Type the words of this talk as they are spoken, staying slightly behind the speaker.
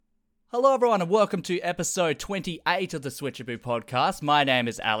Hello, everyone, and welcome to episode 28 of the Switchaboo podcast. My name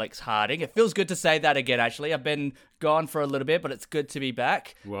is Alex Harding. It feels good to say that again, actually. I've been gone for a little bit, but it's good to be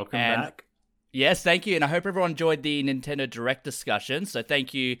back. Welcome back. Yes, thank you, and I hope everyone enjoyed the Nintendo Direct discussion. So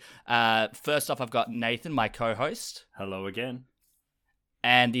thank you. First off, I've got Nathan, my co-host. Hello again.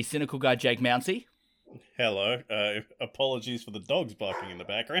 And the cynical guy, Jake Mountsy. Hello. Apologies for the dogs barking in the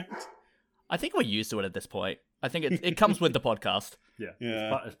background. I think we're used to it at this point. I think it comes with the podcast. Yeah.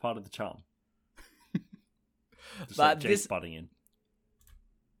 It's part of the charm. Just But like Jake's butting in.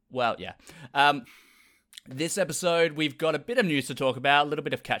 Well, yeah. This episode, we've got a bit of news to talk about, a little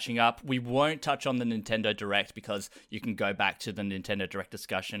bit of catching up. We won't touch on the Nintendo Direct because you can go back to the Nintendo Direct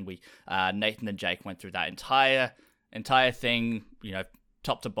discussion. Nathan and Jake went through that entire thing,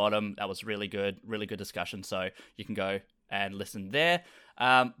 top to bottom. That was really good discussion. So you can go and listen there.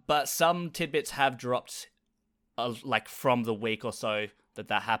 But some tidbits have dropped, from the week or so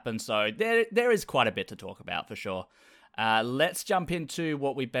that happened. So there is quite a bit to talk about for sure. Let's jump into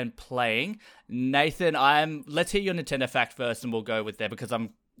what we've been playing. Nathan, let's hear your Nintendo fact first, and we'll go with there because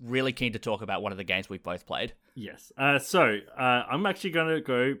I'm really keen to talk about one of the games we've both played. Yes. So I'm actually going to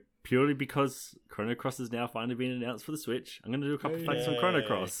go purely because Chrono Cross is now finally being announced for the Switch. I'm going to do a couple of facts on Chrono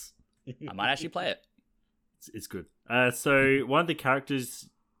Cross. I might actually play it. It's good. So one of the characters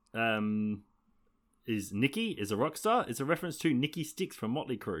is Nikki, is a rock star. It's a reference to Nikki Sixx from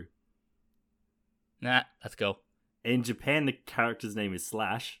Motley Crue. Nah, let's go. In Japan, the character's name is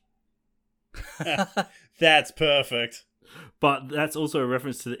Slash. That's perfect. But that's also a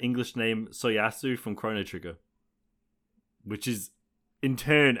reference to the English name Soyasu from Chrono Trigger, which is in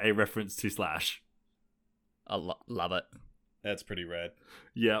turn a reference to Slash. I love it. That's pretty rad.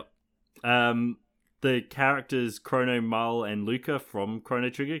 Yep. The characters Chrono, Mal, and Luca from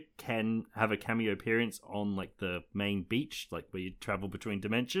Chrono Trigger can have a cameo appearance on the main beach, where you travel between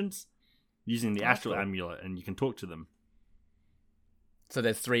dimensions, using the Astral Amulet, and you can talk to them. So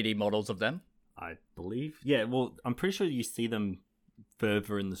there's 3D models of them? I believe. Yeah, well, I'm pretty sure you see them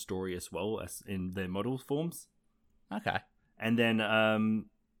further in the story as well as in their model forms. Okay. And then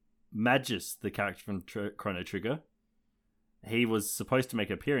Magus, the character from Chrono Trigger, he was supposed to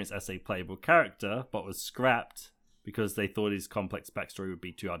make an appearance as a playable character, but was scrapped because they thought his complex backstory would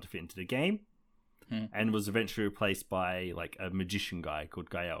be too hard to fit into the game, and was eventually replaced by a magician guy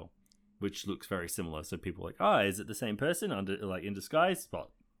called Gael, which looks very similar. So people are like, is it the same person in disguise? But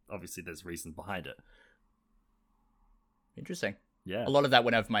obviously there's reason behind it. Interesting. Yeah. A lot of that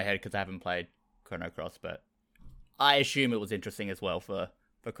went over my head because I haven't played Chrono Cross, but I assume it was interesting as well for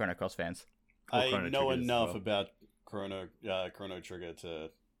Chrono Cross fans. I know enough about Chrono Trigger to,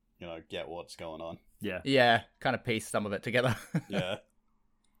 get what's going on. Yeah. Yeah, kind of piece some of it together. Yeah.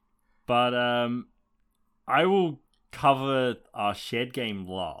 But I will cover our shared game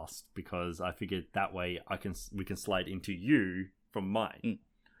last because I figured that way we can slide into you from mine.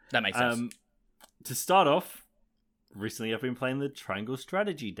 That makes sense. To start off, recently I've been playing the Triangle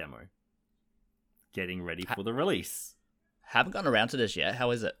Strategy demo, getting ready for the release. Haven't gotten around to this yet.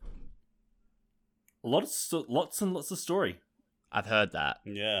 How is it? Lots and lots of story. I've heard that.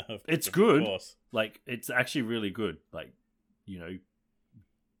 Yeah, it's good. Of course. It's actually really good.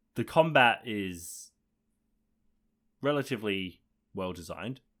 The combat is relatively well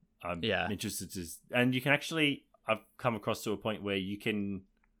designed. I'm interested and you can actually, I've come across to a point where you can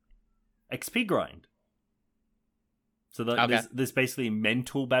XP grind. So there's basically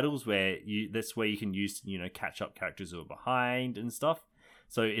mental battles that's where you can use, catch up characters who are behind and stuff.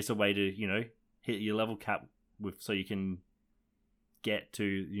 So it's a way to, hit your level cap so you can get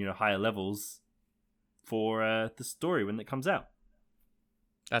to, higher levels for the story when it comes out.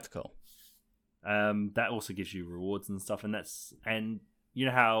 That's cool. That also gives you rewards and stuff, and you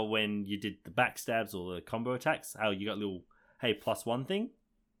know how when you did the backstabs or the combo attacks, how you got a little +1 thing?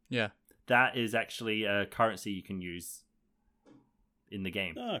 Yeah. That is actually a currency you can use in the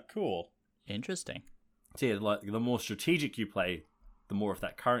game. Oh, cool. Interesting. So yeah, the more strategic you play, the more of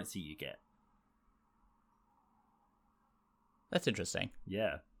that currency you get. That's interesting.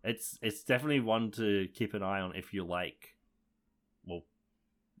 Yeah. It's definitely one to keep an eye on if you like,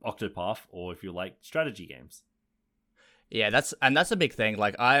 Octopath, or if you like strategy games. Yeah, that's a big thing.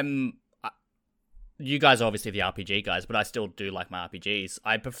 You guys are obviously the RPG guys, but I still do like my RPGs.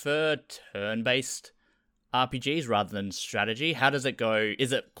 I prefer turn-based RPGs rather than strategy. How does it go?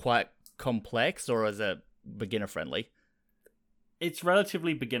 Is it quite complex or is it beginner-friendly? It's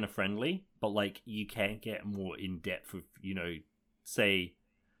relatively beginner-friendly, but you can get more in-depth with, say,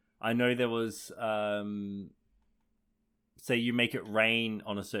 I know there was say you make it rain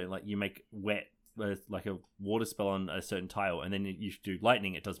on a certain, you make wet like a water spell on a certain tile, and then you do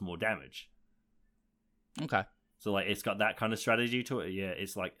lightning, it does more damage. Okay. So like it's got that kind of strategy to it. Yeah,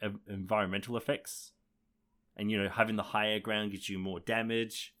 it's like environmental effects, and having the higher ground gives you more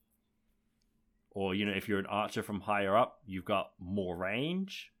damage. Or if you're an archer from higher up, you've got more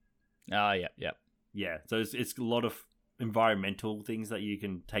range. Oh yeah, yeah, yeah. So it's a lot of environmental things that you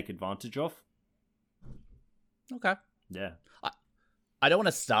can take advantage of. Okay. Yeah. I don't want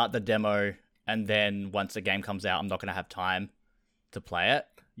to start the demo and then once the game comes out, I'm not going to have time to play it.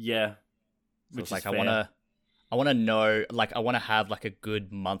 Yeah. So which it's like, fair. I want to know, like, I want to have like a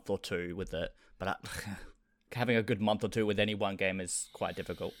good month or two with it, but having a good month or two with any one game is quite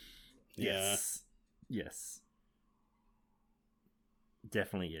difficult. Yeah. Yes.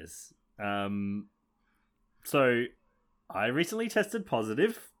 Definitely is. So I recently tested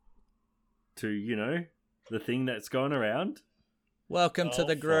positive to, the thing that's going around. Welcome to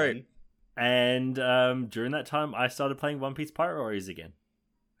the group. Fun. And during that time, I started playing One Piece Pirate Warriors again.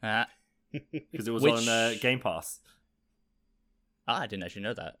 Because it was on Game Pass. I didn't actually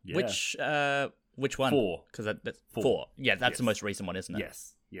know that. Yeah. Which one? 4. Because that's 4. Yeah, that's the most recent one, isn't it?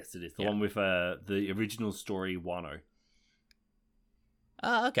 Yes, it is. The one with the original story Wano.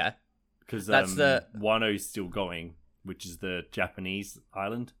 Oh, okay. Because Wano is still going, which is the Japanese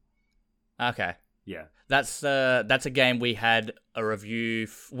island. Okay. Yeah. That's a game we had a review.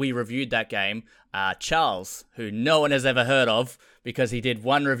 We reviewed that game. Charles, who no one has ever heard of, because he did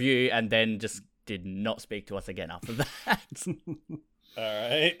one review and then just did not speak to us again after that. All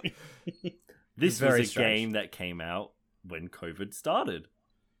right. This was a game that came out when COVID started.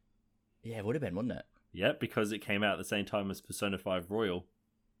 Yeah, it would have been, wouldn't it? Yeah, because it came out at the same time as Persona 5 Royal.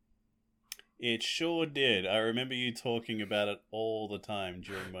 It sure did. I remember you talking about it all the time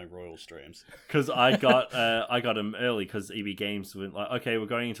during my Royal streams. Because I got them early because EB Games went like, okay, we're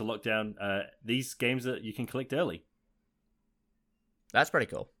going into lockdown. These games that you can collect early. That's pretty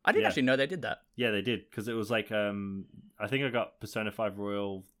cool. I didn't actually know they did that. Yeah, they did because it was like I think I got Persona 5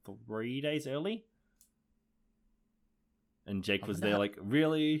 Royal 3 days early, and Jake was there like,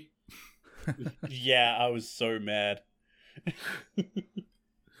 really? Yeah, I was so mad.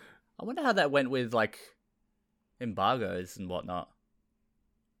 I wonder how that went with, like, embargoes and whatnot.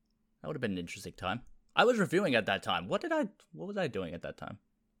 That would have been an interesting time. I was reviewing at that time. What was I doing at that time?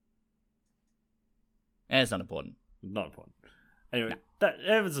 It's not important. Not important. Anyway,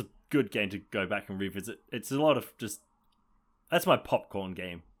 that was a good game to go back and revisit. It's a lot of just... That's my popcorn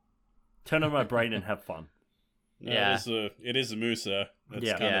game. Turn on my brain and have fun. No, yeah. It is a Musa.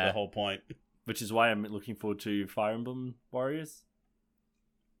 That's kind of the whole point. Which is why I'm looking forward to Fire Emblem Warriors.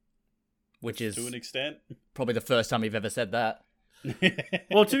 Which is, to an extent, probably the first time you've ever said that.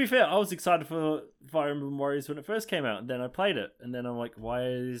 Well, to be fair, I was excited for Fire Emblem Warriors when it first came out, and then I played it, and then I'm like, why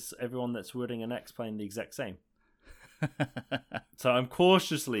is everyone that's wielding an axe playing the exact same? So I'm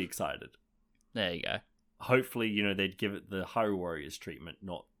cautiously excited. There you go. Hopefully, they'd give it the Hyrule Warriors treatment,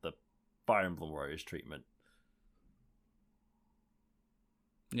 not the Fire Emblem Warriors treatment.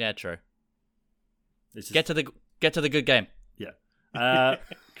 Yeah, true. Get to the good game. Yeah.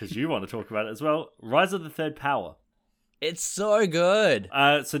 Because you want to talk about it as well. Rise of the Third Power. It's so good.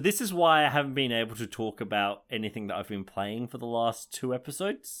 So this is why I haven't been able to talk about anything that I've been playing for the last 2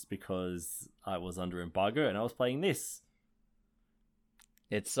 episodes, because I was under embargo and I was playing this.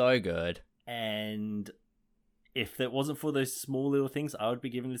 It's so good. And if it wasn't for those small little things, I would be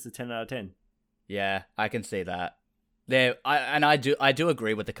giving this a 10 out of 10. Yeah, I can see that. I do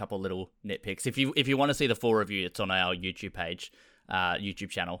agree with a couple little nitpicks. If you want to see the full review, it's on our YouTube page, YouTube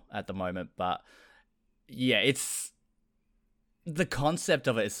channel at the moment. But yeah, it's the concept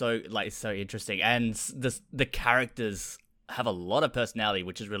of it is so interesting, and the characters have a lot of personality,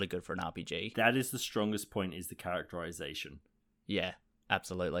 which is really good for an RPG. That is the strongest point, is the characterization. Yeah,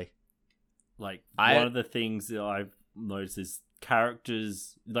 absolutely. Like, one of the things that I've noticed is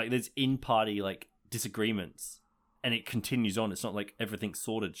characters, like, there's in-party, like, disagreements, and it continues on. It's not like everything's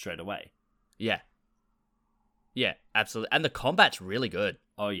sorted straight away. Yeah. Yeah, absolutely. And the combat's really good.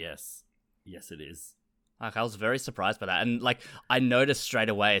 Oh, yes. Yes, it is. Like, I was very surprised by that. And, like, I noticed straight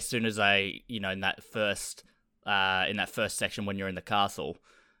away as soon as in that first section when you're in the castle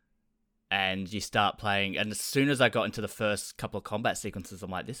and you start playing, and as soon as I got into the first couple of combat sequences,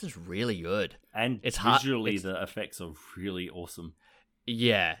 I'm like, this is really good. And it's visually, the effects are really awesome.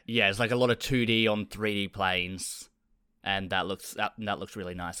 Yeah, it's like a lot of 2D on 3D planes, and that looks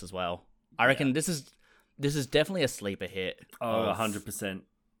really nice as well. I reckon this is definitely a sleeper hit. Oh, 100%.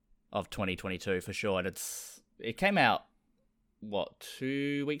 Of 2022 for sure, and it came out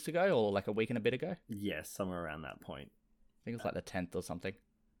 2 weeks ago, or like a week and a bit ago? Yeah, somewhere around that point. I think it was like the 10th or something.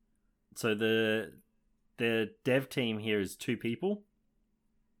 So the dev team here is 2 people.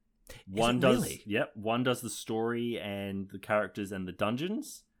 One does one does the story and the characters and the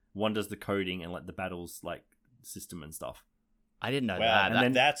dungeons. One does the coding and like the battles like system and stuff. I didn't know wow, that.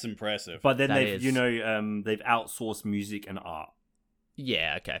 And that's impressive. But then they've outsourced music and art.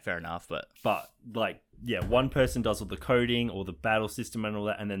 Yeah, okay, fair enough. But like, yeah, one person does all the coding or the battle system and all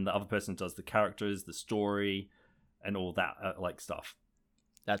that, and then the other person does the characters, the story, and all that like stuff.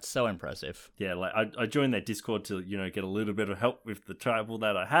 That's so impressive. Yeah, like I joined their Discord to get a little bit of help with the tribal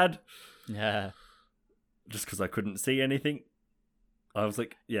that I had. Yeah, just because I couldn't see anything. I was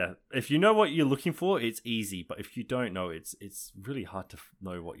like, yeah, if you know what you're looking for, it's easy. But if you don't know, it's really hard to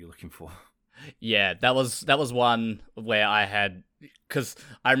know what you're looking for. Yeah, that was one where I had, because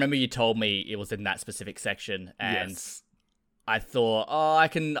I remember you told me it was in that specific section, and yes. I thought, I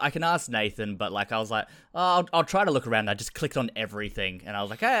can ask Nathan, but like I was like, I'll try to look around. I just clicked on everything, and I was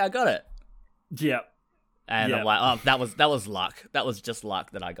like, hey, I got it. Yeah, and I'm like, that was luck. That was just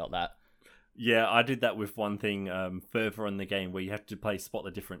luck that I got that. Yeah, I did that with one thing further in the game where you have to play Spot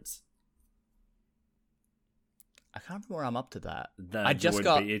the Difference. I can't remember where I'm up to that.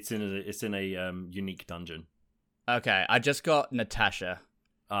 It's in a unique dungeon. Okay, I just got Natasha.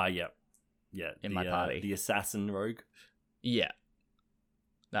 Yeah. In my party, the assassin rogue. Yeah,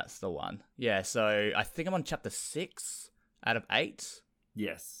 that's the one. Yeah, so I think I'm on chapter 6 out of 8.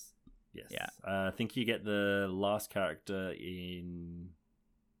 Yes. Yeah. I think you get the last character in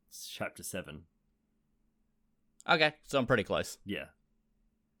chapter 7. Okay, so I'm pretty close. Yeah.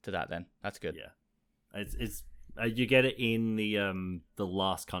 To that then. That's good. Yeah. It's you get it in the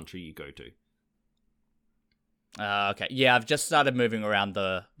last country you go to. Okay. Yeah, I've just started moving around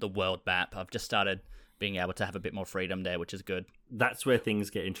the world map. I've just started being able to have a bit more freedom there, which is good. That's where things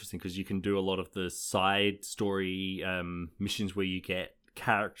get interesting because you can do a lot of the side story missions where you get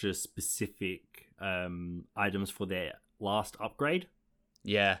character-specific items for their last upgrade.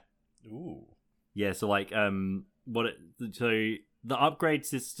 Yeah. Ooh. Yeah, so like so the upgrade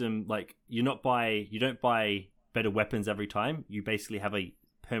system, like you don't buy better weapons every time. You basically have a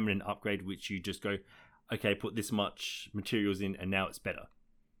permanent upgrade which you just go, okay, put this much materials in and now it's better.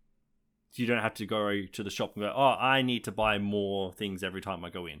 So you don't have to go to the shop and go, oh, I need to buy more things every time I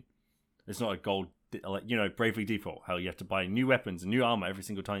go in. It's not a gold, like, Bravely Default, how you have to buy new weapons and new armor every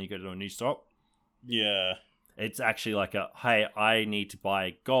single time you go to a new shop. Yeah. It's actually like hey, I need to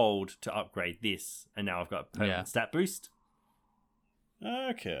buy gold to upgrade this, and now I've got a permanent stat boost.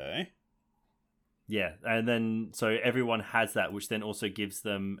 Okay. Yeah, and then so everyone has that, which then also gives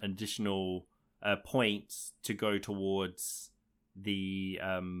them additional points to go towards the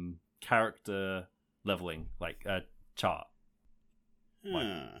character leveling, like chart.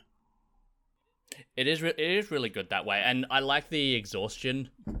 It is really good that way, and I like the exhaustion.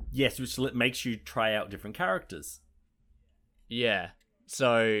 Yes, which makes you try out different characters. Yeah.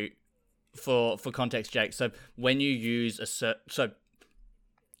 So, for context, Jake. So when you use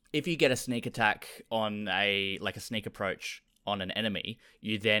if you get a sneak attack on a sneak approach on an enemy,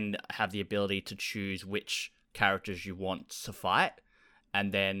 you then have the ability to choose which characters you want to fight,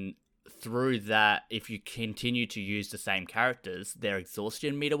 and then through that, if you continue to use the same characters, their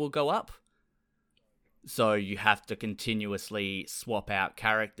exhaustion meter will go up. So you have to continuously swap out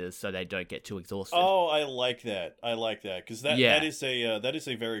characters so they don't get too exhausted. Oh, I like that. Because that is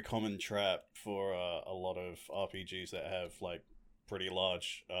a very common trap for a lot of RPGs that have like pretty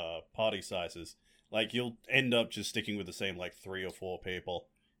large party sizes. Like you'll end up just sticking with the same like 3 or 4 people,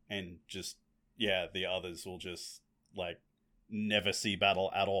 and just the others will just like never see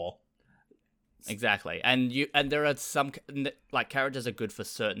battle at all. Exactly, and there are some like characters are good for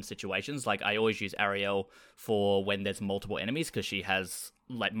certain situations. Like I always use Ariel for when there's multiple enemies because she has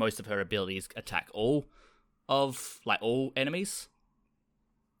like most of her abilities attack all enemies.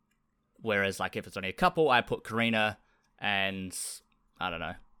 Whereas like if it's only a couple, I put Karina and I don't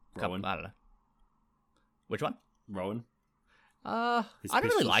know, Rowan. I don't know which one. Rowan. I don't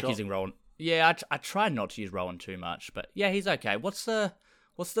really like using Rowan. Yeah, I try not to use Rowan too much, but yeah, he's okay. What's the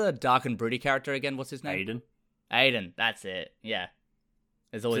dark and broody character again? What's his name? Aiden, that's it. Yeah.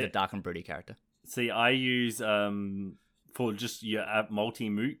 There's always a dark and broody character. See, I use, for just your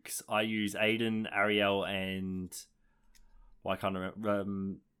multi-mooks, I use Aiden, Ariel, and... Well, I can't remember.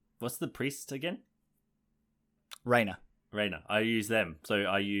 What's the priest again? Reyna. I use them. So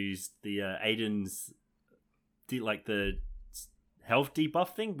I use the Aiden's... like the health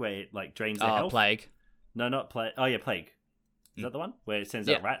debuff thing where it like drains their health. Plague. No, not Plague. Oh, yeah, Plague. Is that the one? Where it sends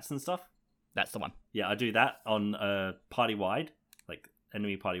out rats and stuff? That's the one. Yeah, I do that on party-wide, like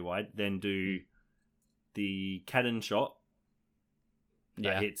enemy party-wide, then do the cannon shot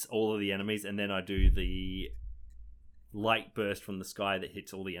that hits all of the enemies, and then I do the light burst from the sky that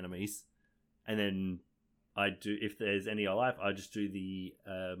hits all the enemies, and then I do, if there's any alive, I just do the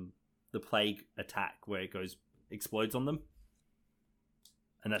plague attack where it explodes on them,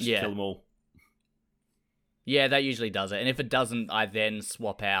 and that should kill them all. Yeah, that usually does it, and if it doesn't, I then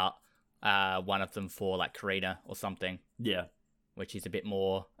swap out one of them for like Karina or something. Yeah, which is a bit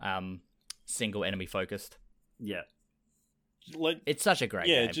more single enemy focused. Yeah. Like, it's such a great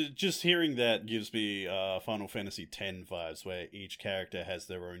game. Yeah, just hearing that gives me Final Fantasy X vibes, where each character has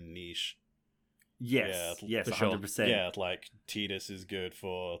their own niche. Yes, yes, 100%. Sure. Yeah, like Tidus is good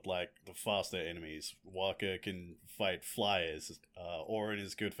for like the faster enemies. Wakka can fight flyers. Auron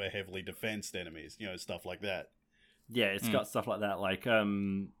is good for heavily defensed enemies. You know, stuff like that. Yeah, it's got stuff like that. Like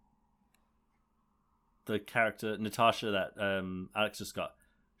the character Natasha that Alex just got,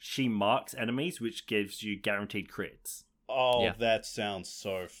 she marks enemies, which gives you guaranteed crits. Oh, yeah. That sounds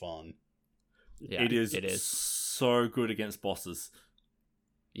so fun. Yeah, it is so good against bosses.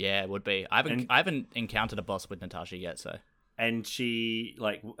 Yeah, it would be. I haven't encountered a boss with Natasha yet, so. And she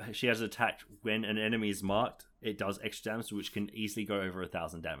has an attack when an enemy is marked. It does extra damage, which can easily go over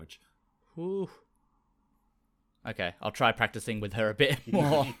 1,000 damage. Ooh. Okay, I'll try practicing with her a bit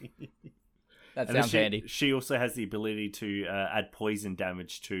more. That sounds handy. She also has the ability to add poison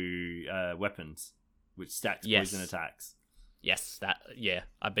damage to weapons, which stacks poison attacks. Yes,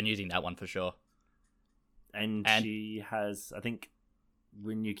 I've been using that one for sure. And she has, I think,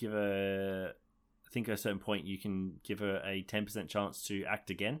 when you give her, I think at a certain point you can give her a 10% chance to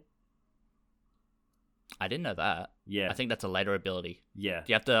act again. I didn't know that. Yeah. I think that's a later ability. Yeah. Do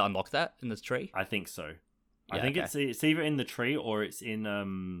you have to unlock that in this tree? I think so. Yeah, I think it's either in the tree or it's in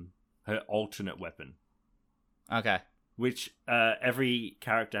her alternate weapon. Okay. Which every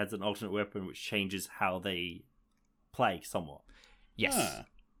character has an alternate weapon which changes how they play somewhat. Yes. Ah.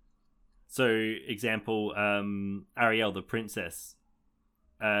 So, example, Ariel, the princess,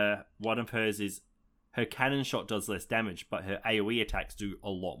 one of hers is her cannon shot does less damage, but her AoE attacks do a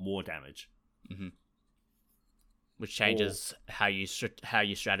lot more damage. Mm-hmm. Which changes how you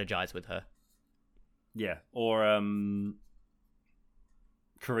strategize with her. Yeah, or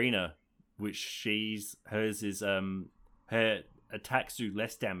Karina, which hers is her attacks do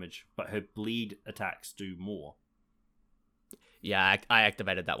less damage, but her bleed attacks do more. Yeah, I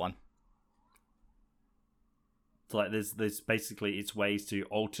activated that one. So like there's basically it's ways to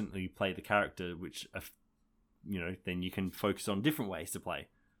alternately play the character, which then you can focus on different ways to play.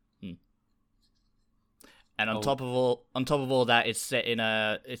 And on top of all that, it's set in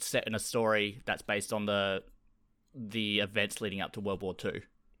a story that's based on the events leading up to World War II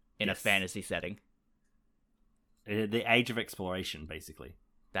in a fantasy setting. The age of exploration, basically.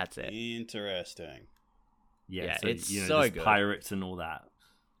 That's it. Interesting. Yeah, so, it's so good. Pirates and all that.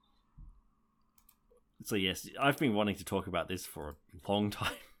 So yes, I've been wanting to talk about this for a long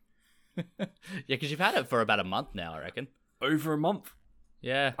time. Yeah, because you've had it for about a month now, I reckon. Over a month.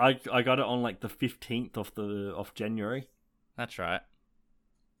 Yeah, I got it on like the 15th of January. That's right.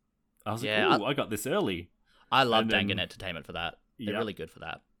 I was like, ooh, I got this early. I love Dangan Entertainment for that. They're really good for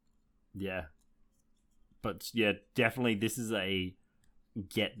that. Yeah. But yeah, definitely this is a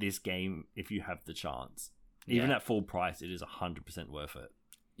get this game if you have the chance. Even at full price, it is 100% worth it.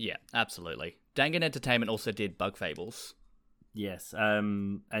 Yeah, absolutely. Dangan Entertainment also did Bug Fables. Yes.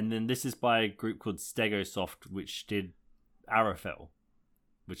 And then this is by a group called Stegosoft, which did Arafel,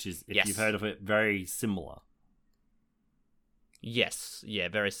 which is, if you've heard of it, very similar. Yes, yeah,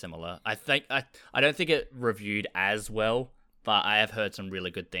 very similar. I don't think it reviewed as well, but I have heard some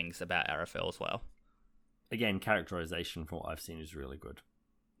really good things about Arafel as well. Again, characterization from what I've seen is really good.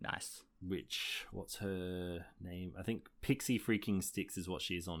 Nice. What's her name? I think Pixie Freaking Sticks is what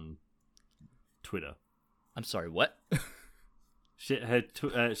she is on Twitter. I'm sorry, what?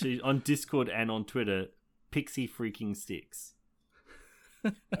 She's on Discord and on Twitter, Pixie Freaking Sticks.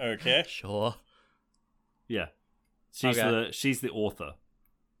 Okay. Sure. Yeah. She's the author.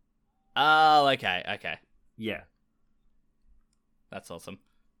 Oh, okay. Yeah. That's awesome.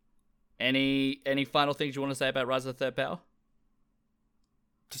 Any final things you want to say about Rise of the Third Power?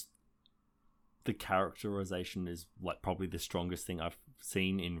 Just the characterization is like probably the strongest thing I've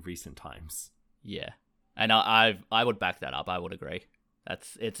seen in recent times. Yeah. And I would back that up. I would agree.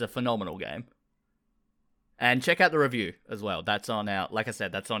 It's a phenomenal game. And check out the review as well. That's on like I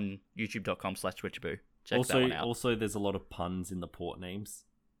said, that's on youtube.com/twitchaboo. Check that one out. Also, there's a lot of puns in the port names.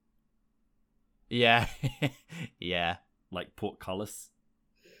 Yeah. Yeah. Like Portcullis.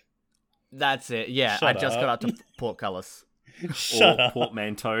 That's it. Yeah, I just got up to Portcullis. Shut up.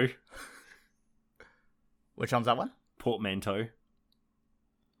 Portmanteau. Which one's that one? Portmanteau.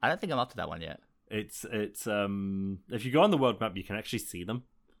 I don't think I'm up to that one yet. It's if you go on the world map, you can actually see them.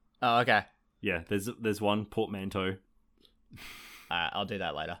 Oh, okay. Yeah, there's one portmanteau. I'll do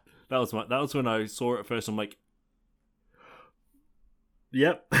that later. That was when I saw it first. I'm like,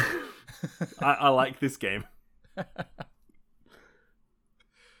 yep, I like this game.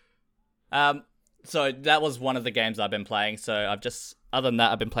 So that was one of the games I've been playing. So other than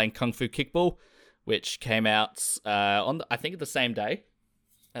that, I've been playing Kung Fu Kickball, which came out I think the same day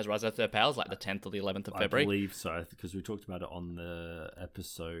as Rise of the Third Powers, like the 10th or the 11th of February. I believe so, because we talked about it on the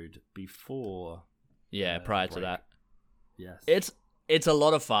episode before. Yeah, prior to that. Yes. It's a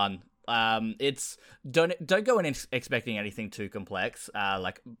lot of fun. Don't go in expecting anything too complex.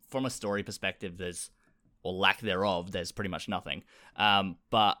 Like from a story perspective, or lack thereof, there's pretty much nothing.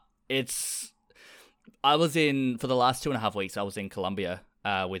 But I was for the last 2.5 weeks, I was in Colombia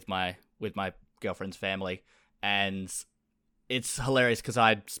with my girlfriend's family, and it's hilarious because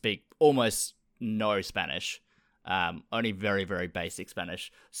I speak almost no Spanish, only very, very basic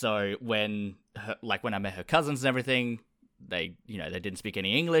Spanish. So when I met her cousins and everything, they didn't speak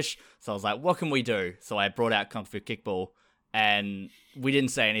any English. So I was like, what can we do? So I brought out Kung Fu Kickball, and we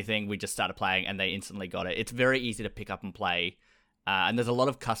didn't say anything. We just started playing, and they instantly got it. It's very easy to pick up and play, and there's a lot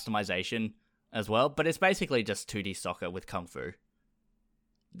of customization as well. But it's basically just 2D soccer with Kung Fu.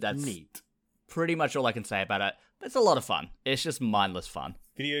 That's neat. Pretty much all I can say about it. It's a lot of fun. It's just mindless fun.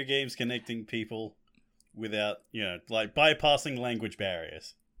 Video games connecting people without, bypassing language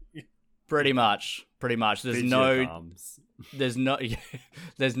barriers. Pretty much. There's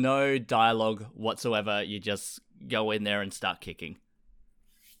no dialogue whatsoever. You just go in there and start kicking.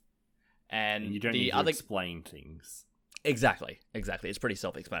 And you don't need to explain things. Exactly. It's pretty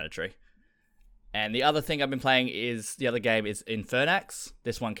self-explanatory. And the other thing I've been playing the other game is Infernax.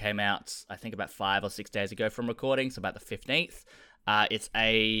 This one came out, I think, about 5 or 6 days ago from recording, so about the 15th. It's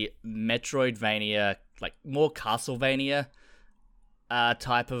a Metroidvania, like more Castlevania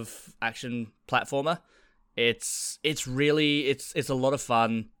type of action platformer. It's a lot of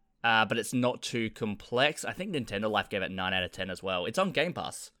fun, but it's not too complex. I think Nintendo Life gave it 9 out of 10 as well. It's on Game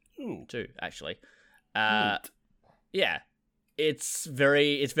Pass too, actually. Yeah. It's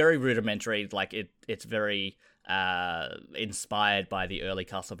very rudimentary. Like it's very inspired by the early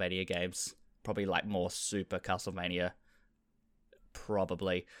Castlevania games. Probably like more Super Castlevania.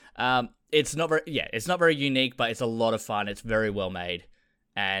 Probably. It's not very unique, but it's a lot of fun. It's very well made,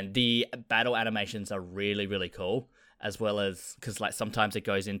 and the battle animations are really, really cool. As well as because like sometimes it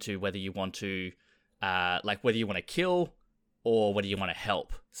goes into whether you want to kill or whether you want to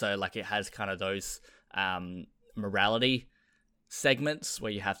help. So like it has kind of those morality segments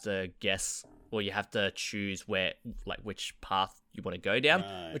where you have to guess or you have to choose which path you want to go down,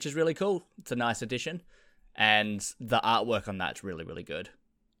 which is really cool. It's a nice addition, and the artwork on that's really, really good.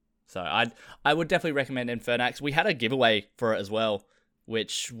 So I would definitely recommend Infernax. We had a giveaway for it as well,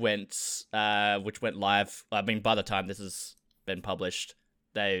 which went live. I mean, by the time this has been published,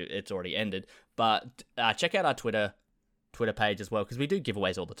 it's already ended. But check out our Twitter page as well, because we do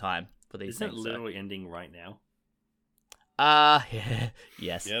giveaways all the time for these things. Isn't it literally ending right now?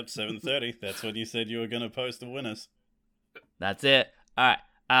 Yes. Yep, 7:30. That's when you said you were going to post the winners. That's it. All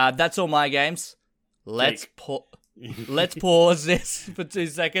right. That's all my games. Let's pause this for 2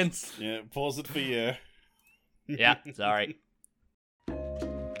 seconds. Yeah, pause it for you. Yeah, sorry.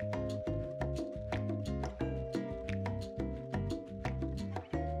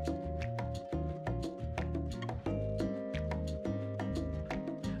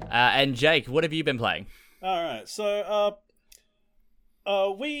 And Jake, what have you been playing? All right, so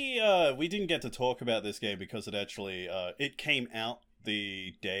we didn't get to talk about this game because it actually it came out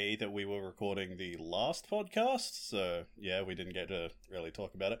the day that we were recording the last podcast, so yeah, we didn't get to really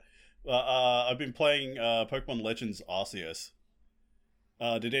talk about it. I've been playing Pokemon Legends Arceus.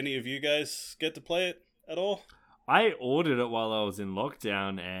 Did any of you guys get to play it at all? I ordered it while I was in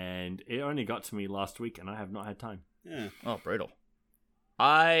lockdown, and it only got to me last week, and I have not had time. Yeah. Oh, brutal.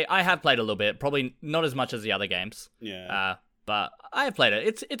 I have played a little bit, probably not as much as the other games. Yeah. But I have played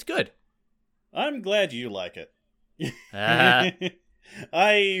it. It's good. I'm glad you like it.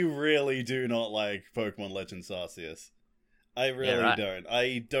 I really do not like Pokemon Legends Arceus. I really don't.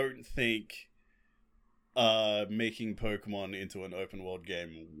 I don't think making Pokemon into an open world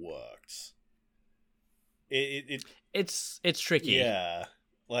game works. It's tricky. Yeah.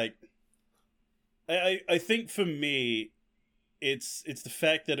 Like I think for me it's the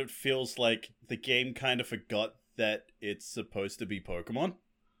fact that it feels like the game kind of forgot that it's supposed to be Pokemon.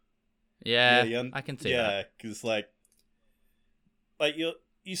 Yeah, I can see that. Yeah, because like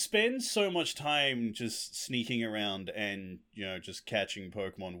you spend so much time just sneaking around and, just catching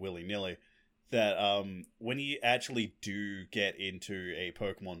Pokemon willy-nilly that when you actually do get into a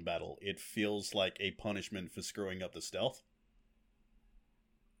Pokemon battle, it feels like a punishment for screwing up the stealth.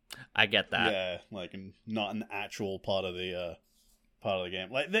 I get that. Yeah, like not an actual part of the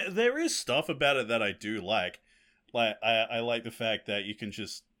game. Like there is stuff about it that I do like. Like I like the fact that you can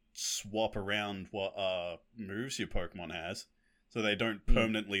just swap around what moves your Pokemon has, so they don't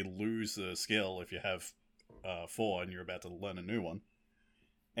permanently lose the skill if you have 4 and you're about to learn a new one.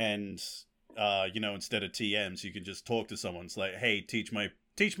 And instead of TMs, you can just talk to someone. It's like, hey, teach my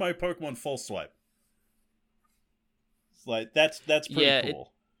Pokemon False Swipe. It's like that's pretty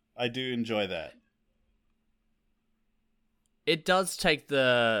cool. I do enjoy that. It does take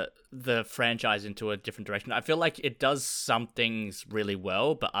the franchise into a different direction. I feel like it does some things really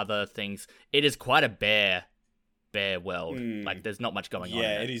well, but other things, it is quite a bare world. Like, there's not much going on.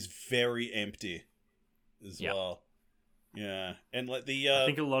 Yeah, it is very empty as well. Yeah, and like I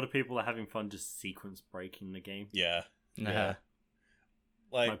think a lot of people are having fun just sequence breaking the game. Yeah.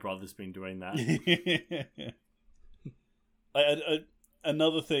 Like my brother's been doing that.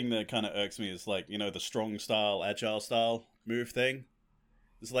 Another thing that kind of irks me is like, the strong style, agile style move thing.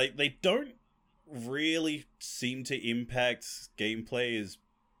 It's like they don't really seem to impact gameplay as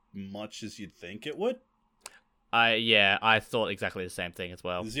much as you'd think it would. I thought exactly the same thing as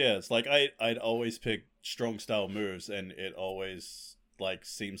well. Yeah, it's like I'd always pick strong style moves, and it always like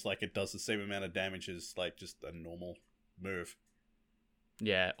seems like it does the same amount of damage as like just a normal move.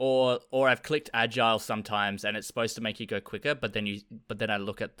 Yeah, or I've clicked agile sometimes, and it's supposed to make you go quicker, but then I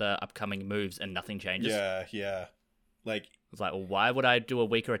look at the upcoming moves and nothing changes. Yeah. Like it's like, well, why would I do a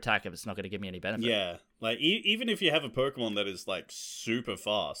weaker attack if it's not going to give me any benefit? Yeah, like even if you have a Pokemon that is like super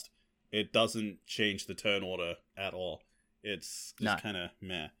fast, it doesn't change the turn order at all. It's just kind of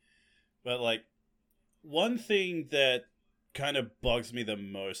meh. But like one thing that kind of bugs me the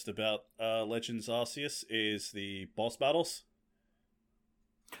most about Legends Arceus is the boss battles.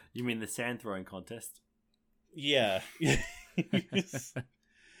 You mean the sand throwing contest? Yeah.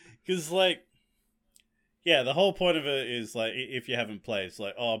 Because, like, yeah, the whole point of it is, like, if you haven't played, it's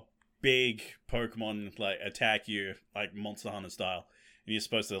like, big Pokemon, like, attack you, like, Monster Hunter style. And you're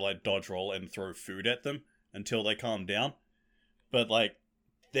supposed to, like, dodge roll and throw food at them until they calm down. But, like,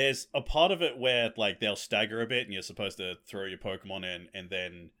 there's a part of it where, like, they'll stagger a bit and you're supposed to throw your Pokemon in, and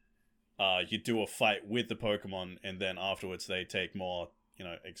then you do a fight with the Pokemon, and then afterwards they take more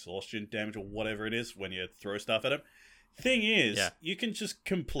exhaustion damage or whatever it is when you throw stuff at them. Thing is, you can just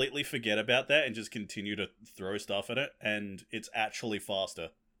completely forget about that and just continue to throw stuff at it, and it's actually faster.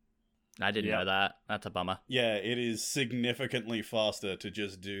 I didn't know that. That's a bummer. Yeah, it is significantly faster to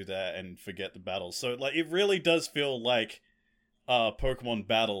just do that and forget the battles. So, like, it really does feel like Pokemon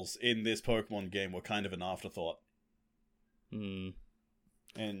battles in this Pokemon game were kind of an afterthought. And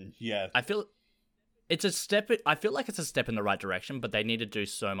I feel it's a step. I feel like it's a step in the right direction, but they need to do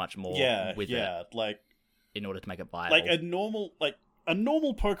so much more with it. Like in order to make it viable. Like a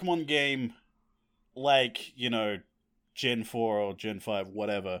normal Pokemon game, like, Gen 4 or Gen 5,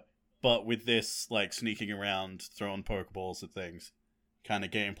 whatever, but with this, like, sneaking around, throwing Pokeballs at things kind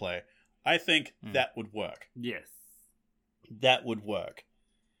of gameplay, I think that would work. Yes. That would work.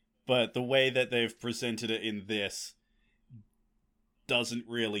 But the way that they've presented it in this doesn't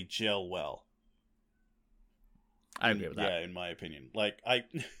really gel well. I agree with that. Yeah, in my opinion. Like,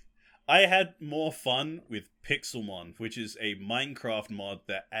 I had more fun with Pixelmon, which is a Minecraft mod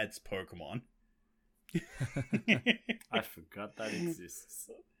that adds Pokemon. I forgot that exists.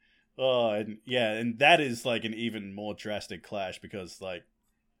 And that is like an even more drastic clash, because like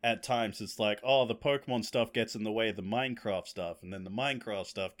at times it's like, the Pokemon stuff gets in the way of the Minecraft stuff, and then the Minecraft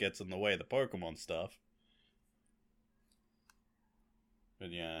stuff gets in the way of the Pokemon stuff.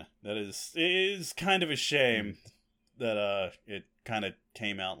 But yeah, it is kind of a shame that it kind of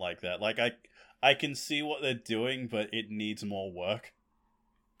came out like that. Like I can see what they're doing, but it needs more work.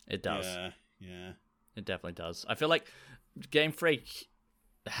 It does. Yeah. It definitely does. I feel like Game Freak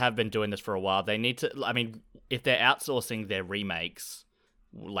have been doing this for a while. They need to, I mean, if they're outsourcing their remakes,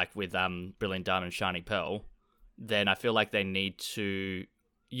 like with Brilliant Diamond and Shining Pearl, then I feel like they need to,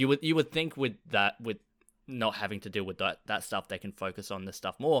 you would think with not having to deal with that stuff, they can focus on this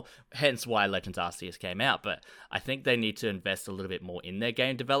stuff more, hence why Legends Arceus came out. But I think they need to invest a little bit more in their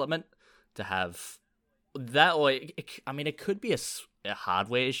game development to have that, or it could be a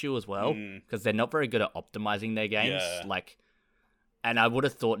hardware issue as well, because they're not very good at optimizing their games. And I would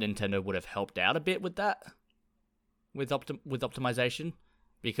have thought Nintendo would have helped out a bit with that, with optimization,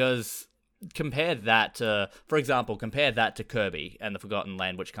 because compare that to, for example, to Kirby and the Forgotten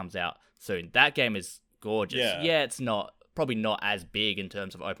Land, which comes out soon. That game is gorgeous. Yeah, it's probably not as big in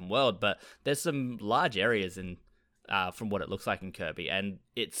terms of open world, but there's some large areas in from what it looks like in Kirby, and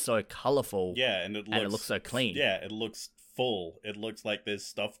it's so colorful. Yeah, and it looks so clean. Yeah, it looks full. It looks like there's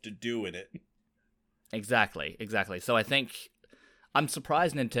stuff to do in it. Exactly. So I think I'm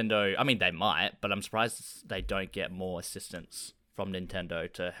surprised Nintendo. I mean, they might, but I'm surprised they don't get more assistance from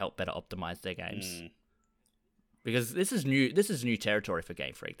Nintendo to help better optimize their games. Because this is new territory for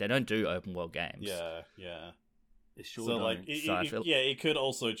Game Freak. They don't do open world games. Yeah. It sure so don't. like, it could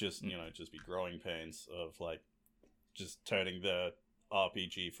also just just be growing pains of like just turning the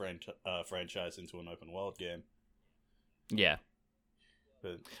RPG franchise into an open world game. Yeah.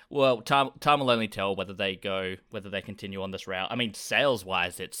 But, well, time will only tell whether they continue on this route. I mean, sales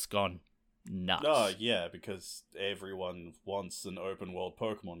wise, it's gone nuts. Oh yeah, because everyone wants an open world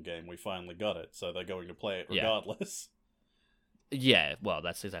Pokemon game. We finally got it, so they're going to play it regardless. Yeah, well,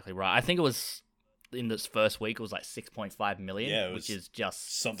 that's exactly right. I think it was in this first week. It was like 6.5 million, which is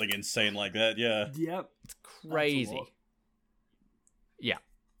just something insane like that. Yeah. Yep. It's crazy. Yeah.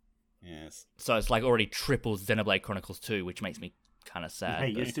 Yes. So it's like already triple Xenoblade Chronicles 2, which makes me kind of sad. Hey,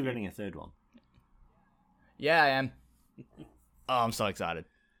 you're still getting a third one. Yeah, I am. Oh, I'm so excited.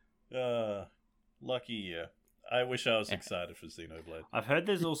 Lucky you. I wish I was excited for Xenoblade. I've heard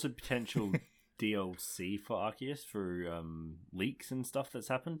there's also potential DLC for Arceus through leaks and stuff that's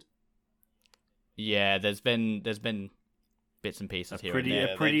happened. Yeah, there's been bits and pieces here and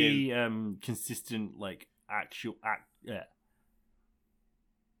there. A pretty consistent, like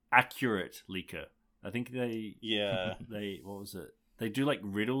accurate leaker. I think they what was it? They do like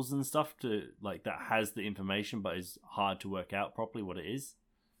riddles and stuff to like that has the information, but is hard to work out properly what it is.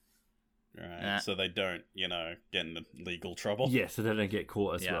 Right, so they don't, get into legal trouble. Yeah, so they don't get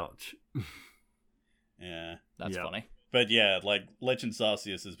caught as much. Yeah, that's funny. But yeah, like Legends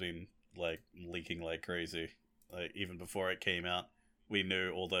Arceus has been like leaking like crazy. Like even before it came out, we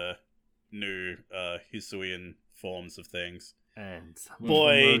knew all the new Hisuian forms of things. And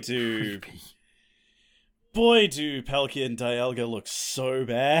boy do Palkia and Dialga look so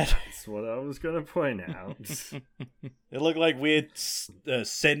bad. That's what I was going to point out. They look like weird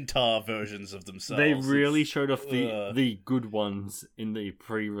centaur versions of themselves. They really showed off the good ones in the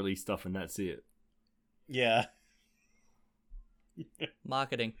pre-release stuff, and that's it. Yeah.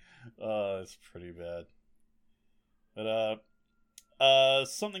 Marketing. It's pretty bad. But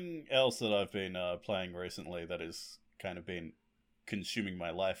something else that I've been playing recently that has kind of been consuming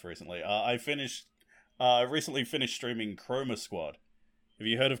my life recently. I recently finished streaming Chroma Squad. Have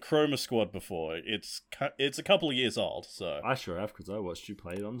you heard of Chroma Squad before? It's a couple of years old, so I sure have because I watched you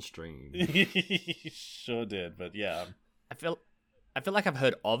play it on stream. Sure did, but yeah, I feel like I've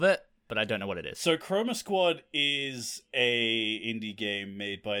heard of it, but I don't know what it is. So Chroma Squad is a indie game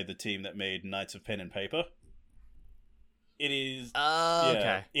made by the team that made Knights of Pen and Paper. It is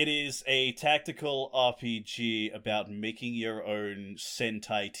okay. It is a tactical RPG about making your own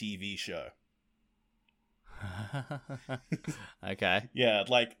Sentai TV show. Okay. Yeah,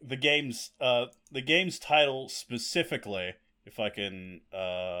 like the game's title specifically, if I can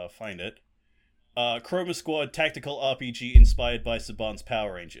find it, Chroma Squad Tactical RPG inspired by Saban's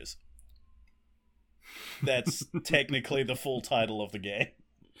Power Rangers. That's technically the full title of the game.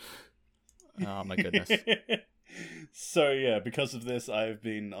 Oh my goodness. So yeah, because of this, I've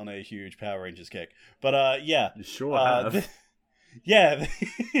been on a huge Power Rangers kick. But yeah, you sure have. Yeah,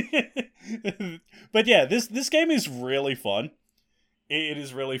 but yeah, this game is really fun. It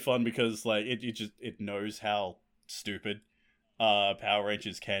is really fun because like it knows how stupid Power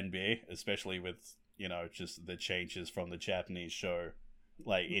Rangers can be, especially with just the changes from the Japanese show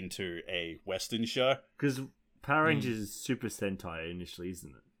like into a Western show. Because Power Rangers is Super Sentai initially,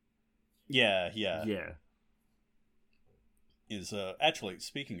 isn't it? Yeah. Is actually,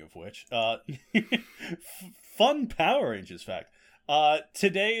 speaking of which, fun Power Rangers fact.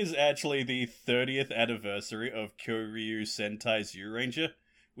 Today is actually the 30th anniversary of Kyoryu Sentai Zyuranger,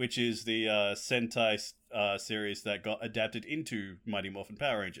 which is the Sentai series that got adapted into Mighty Morphin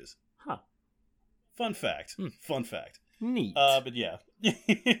Power Rangers. Huh. Fun fact. Fun fact. Neat. But yeah.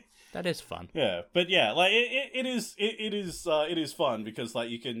 That is fun. Yeah, but yeah, like it is fun because like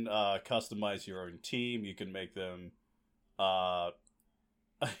you can customize your own team. You can make them. You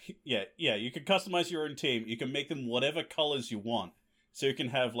can customize your own team. You can make them whatever colors you want. So you can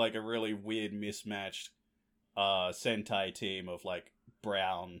have like a really weird mismatched Sentai team of like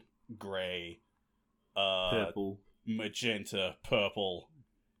brown, grey, purple, magenta, purple,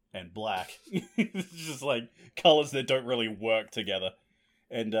 and black. It's just like colors that don't really work together.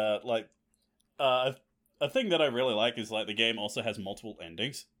 And like a thing that I really like is like the game also has multiple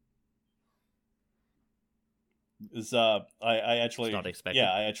endings. Is I actually it's not expected.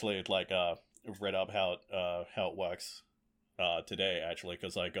 Yeah, I actually like read up how it works today actually,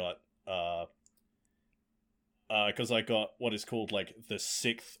 because I got what is called like the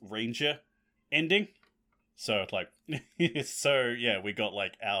 6th Ranger ending. So like so yeah, we got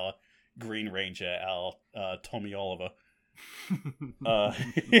like our Green Ranger, our Tommy Oliver.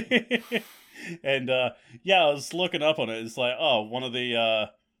 And yeah, I was looking up on it. It's like, oh, one of the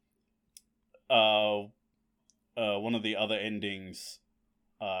other endings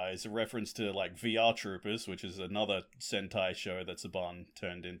is a reference to like VR Troopers, which is another Sentai show that Saban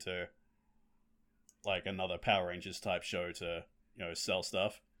turned into like another Power Rangers type show to, you know, sell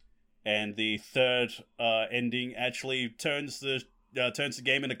stuff. And the 3rd ending actually turns the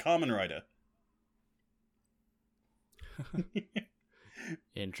game into Kamen Rider.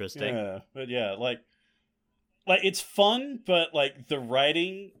 Interesting. Yeah, but yeah, like it's fun, but like the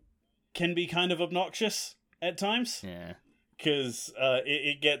writing can be kind of obnoxious at times. Yeah, because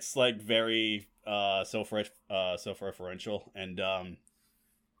it gets like very self-referential, and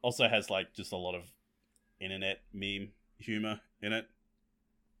also has like just a lot of internet meme humor in it,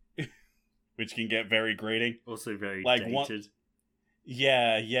 which can get very grating. Also very like dated.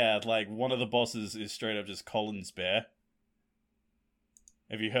 Yeah, like one of the bosses is straight up just Colin's Bear.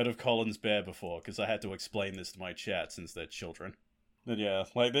 Have you heard of Colin's Bear before? Because I had to explain this to my chat since they're children. But yeah,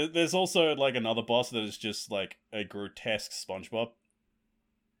 like there's also like another boss that is just like a grotesque SpongeBob.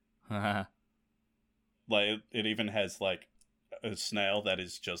 Like it even has like a snail that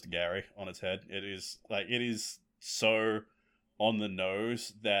is just Gary on its head. It is so on the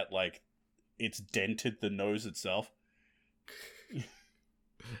nose that like it's dented the nose itself.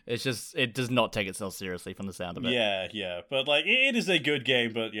 It does not take itself seriously from the sound of it. Yeah, but like it is a good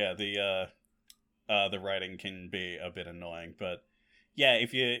game, but yeah, the writing can be a bit annoying. But yeah,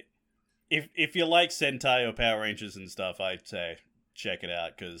 if you like Sentai or Power Rangers and stuff, I'd say check it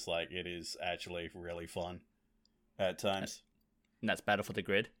out, because like it is actually really fun at times. And that's Battle for the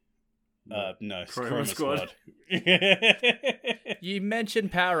Grid? No, Chroma Squad. You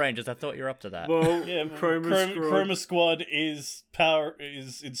mentioned Power Rangers. I thought you were up to that. Well, Yeah, Chroma Squad is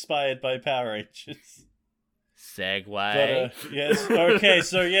inspired by Power Rangers. Segue. But, yes. Okay.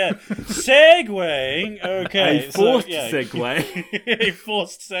 So yeah, segueing. Okay. A forced segue. A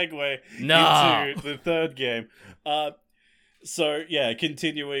forced segue No. into the 3rd game. So yeah,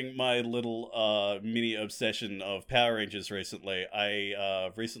 continuing my little mini obsession of Power Rangers recently, I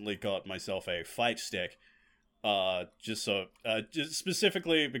recently got myself a fight stick. Just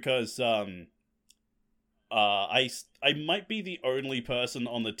specifically because I might be the only person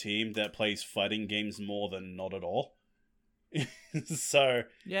on the team that plays fighting games more than not at all. So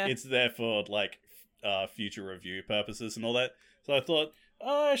yeah, it's there for like future review purposes and all that. So I thought,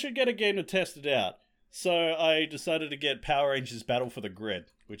 I should get a game to test it out. So I decided to get Power Rangers Battle for the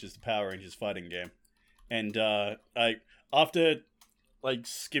Grid, which is the Power Rangers fighting game. And after like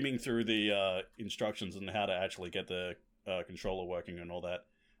skimming through the instructions on how to actually get the controller working and all that,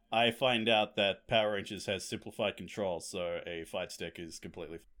 I find out that Power Rangers has simplified controls, so a fight stick is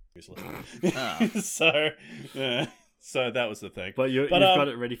completely useless. So that was the thing. But you've got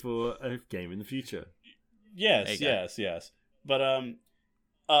it ready for a game in the future. Yes. But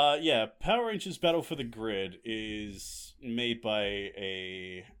yeah, Power Rangers Battle for the Grid is made by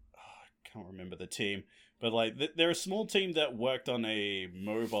I can't remember the team, but like they're a small team that worked on a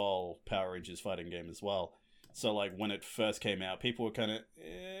mobile Power Rangers fighting game as well. So like when it first came out, people were kind of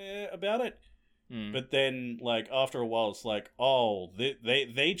about it. But then like after a while, it's like, oh,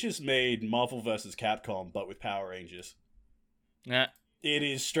 they just made Marvel vs. Capcom, but with Power Rangers. Yeah. It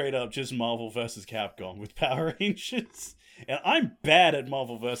is straight up just Marvel vs. Capcom with Power Rangers. And I'm bad at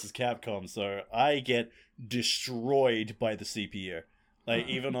Marvel vs. Capcom, so I get destroyed by the CPU. Like,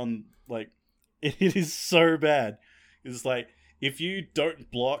 even on, like, it is so bad. It's like, if you don't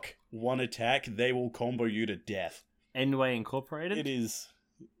block one attack, they will combo you to death. Enway Incorporated? It is,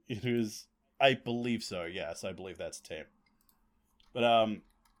 I believe so, yes, I believe that's a team. But,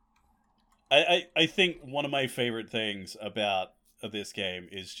 I think one of my favorite things about this game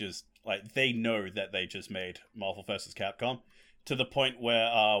is just, like, they know that they just made Marvel vs. Capcom, to the point where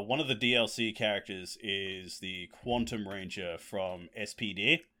one of the DLC characters is the Quantum Ranger from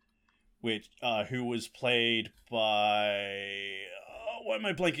SPD, which who was played by... why am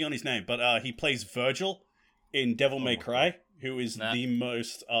I blanking on his name? But he plays Virgil in Devil May Cry, who is the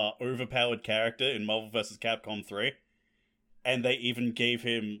most overpowered character in Marvel vs. Capcom 3. And they even gave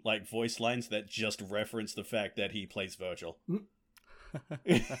him like voice lines that just reference the fact that he plays Virgil.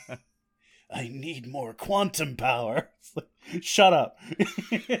 I need more quantum power. Shut up.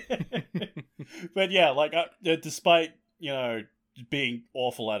 But yeah, like, despite, being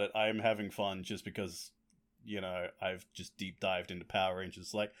awful at it, I am having fun just because, I've just deep dived into Power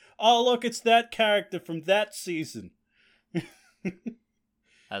Rangers. Like, oh, look, it's that character from that season.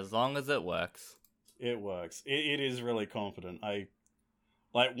 As long as it works. It works. It is really confident.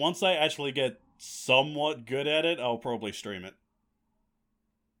 Once I actually get somewhat good at it, I'll probably stream it.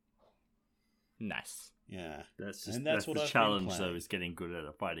 Nice. Yeah. That's what the challenge, though, is getting good at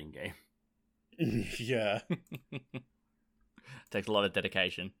a fighting game. Yeah. Takes a lot of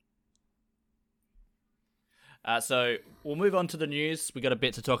dedication. So we'll move on to the news. We got a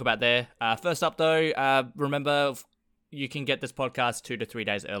bit to talk about there. First up, though, remember you can get this podcast 2 to 3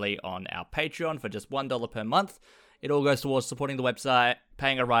 days early on our Patreon for just $1 per month. It all goes towards supporting the website,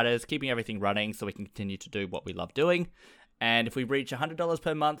 paying our writers, keeping everything running so we can continue to do what we love doing. And if we reach $100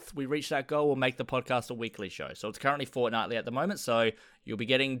 per month, we reach that goal, we'll make the podcast a weekly show. So it's currently fortnightly at the moment, so you'll be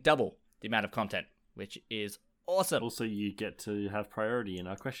getting double the amount of content, which is awesome. Also, you get to have priority in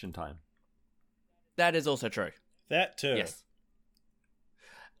our question time. That is also true. That too. Yes.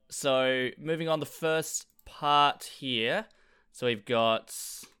 So, moving on, the first part here. So we've got...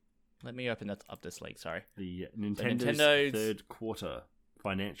 Let me open up this link, sorry. The Nintendo's third quarter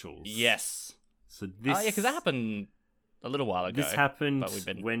financials. Yes. So this... Oh, yeah, because that happened a little while ago. This happened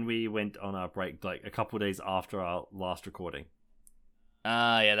when we went on our break, like a couple of days after our last recording.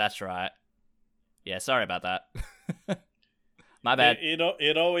 Yeah, that's right. Yeah, sorry about that. My bad.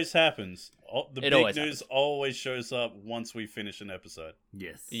 It always happens. The big news always shows up once we finish an episode.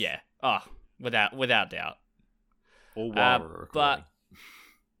 Yes. Yeah. Oh, without doubt. Or while we're recording. But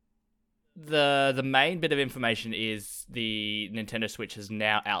the main bit of information is the Nintendo Switch has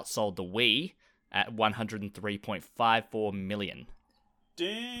now outsold the Wii at 103.54 million.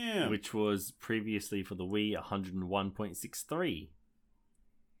 Damn. Which was previously for the Wii 101.63.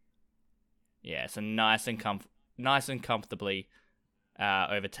 Yeah, so nice and comfortably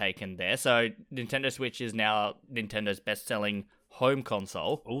overtaken there. So Nintendo Switch is now Nintendo's best-selling home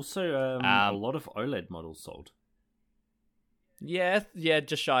console. Also, a lot of OLED models sold. Yeah,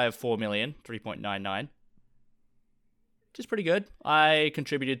 just shy of 4 million, 3.99. Which is pretty good. I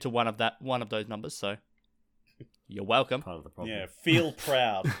contributed to one of those numbers, so you're welcome. Part of the problem. Yeah, feel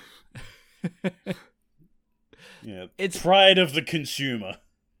proud. Yeah, it's pride of the consumer.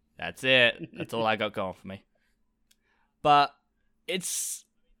 That's it. That's all I got going for me. But it's...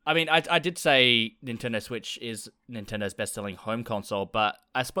 I mean, I did say Nintendo Switch is Nintendo's best-selling home console, but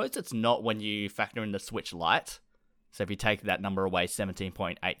I suppose it's not when you factor in the Switch Lite. So if you take that number away,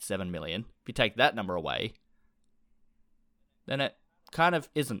 17.87 million. If you take that number away, then it kind of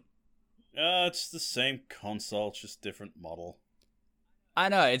isn't. It's the same console, just different model. I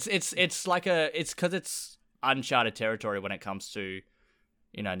know, it's because it's uncharted territory when it comes to,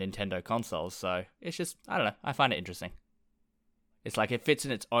 Nintendo consoles. So it's just, I don't know, I find it interesting. It's like it fits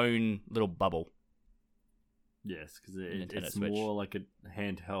in its own little bubble. Yes, because it's Switch. More like a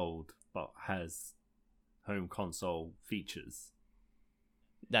handheld, but has home console features.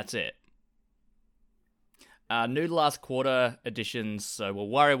 That's it. New last quarter editions, so will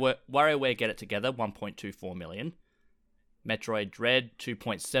WarioWare Get It Together, 1.24 million. Metroid Dread,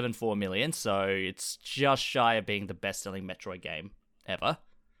 2.74 million, so it's just shy of being the best-selling Metroid game ever.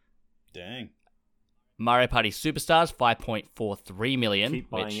 Dang. Mario Party Superstars, 5.43 million. Keep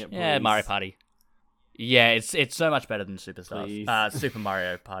buying it, please. Yeah, Mario Party. Yeah, it's so much better than Superstars. Super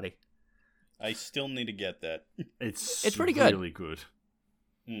Mario Party. I still need to get that. It's pretty good. Really good.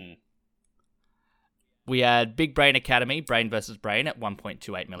 We had Big Brain Academy, Brain vs. Brain at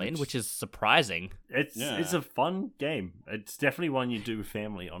 1.28 million, which is surprising. It's a fun game. It's definitely one you do with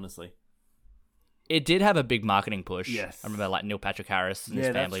family, honestly. It did have a big marketing push. Yes. I remember Neil Patrick Harris and his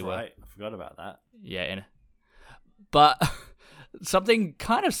family were. Right. I forgot about that. Yeah, but something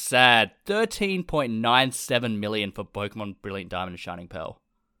kind of sad, 13.97 million for Pokemon Brilliant Diamond and Shining Pearl.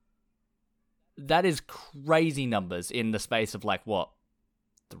 That is crazy numbers in the space of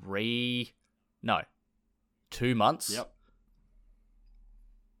 2 months? Yep.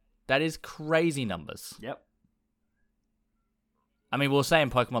 That is crazy numbers. Yep. I mean, we were saying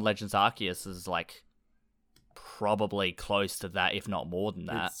Pokemon Legends Arceus is probably close to that, if not more than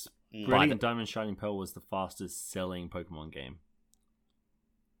that. Brilliant Diamond Shining Pearl was the fastest selling Pokemon game.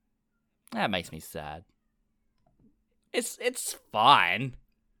 That makes me sad. It's fine.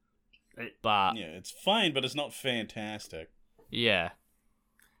 But yeah, it's fine, but it's not fantastic. Yeah.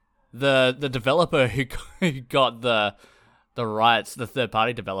 The developer who got the rights, the third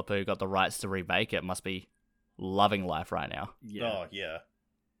party developer who got the rights to remake it must be loving life right now. Yeah. Oh, yeah.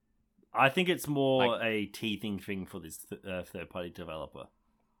 I think it's more a teething thing for this third-party developer.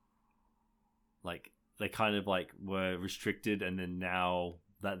 Like, they kind of like were restricted, and then now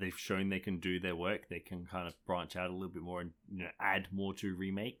that they've shown they can do their work, they can kind of branch out a little bit more and add more to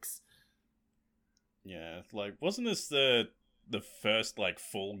remakes. Yeah, like wasn't this the first like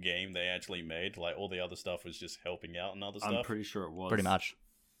full game they actually made? Like all the other stuff was just helping out and other stuff. I'm pretty sure it was. Pretty much.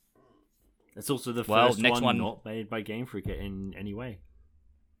 It's also the first one not made by Game Freak in any way.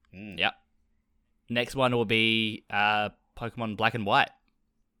 Yep. Next one will be Pokemon Black and White.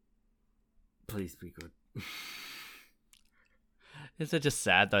 Please be good. Is it just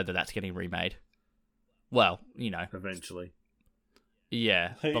sad though that that's getting remade? Well, eventually.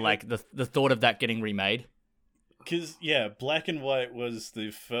 Yeah, but like the thought of that getting remade. Because Black and White was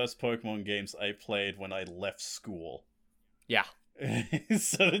the first Pokemon games I played when I left school. Yeah.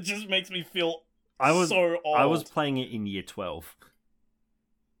 So it just makes me feel so old. I was playing it in year 12.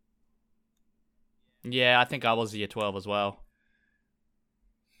 Yeah, I think I was year 12 as well.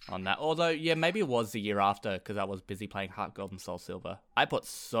 On that. Although, maybe it was the year after because I was busy playing Heart Gold and Soul Silver. I put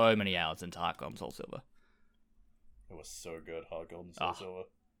so many hours into Heart Gold and Soul Silver. It was so good, Heart Gold and Soul Silver.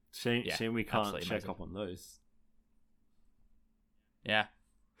 Shame we can't check up on those. Yeah.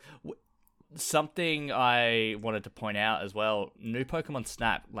 Something I wanted to point out as well, new Pokemon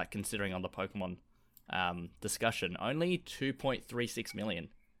Snap, like considering on the Pokemon discussion, only 2.36 million.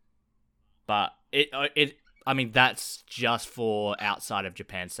 But I mean, that's just for outside of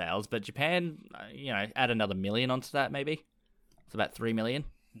Japan sales, but Japan, add another million onto that maybe. It's about 3 million.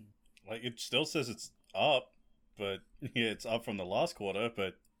 Like, it still says it's up, but it's up from the last quarter,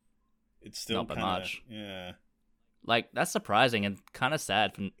 but it's still not by much. Yeah. Like, that's surprising and kind of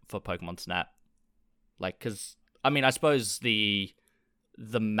sad for Pokemon Snap. Like, because, I mean, I suppose the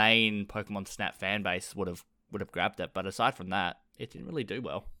main Pokemon Snap fan base would have grabbed it, but aside from that, it didn't really do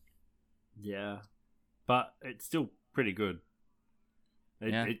well. Yeah. But it's still pretty good.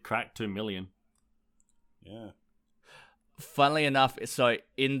 It cracked 2 million. Yeah. Funnily enough, so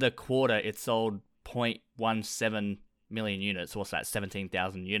in the quarter, it sold 0.17 million units. What's that?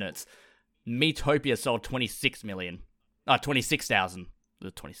 17,000 units. Miitopia sold 26 million. 26,000.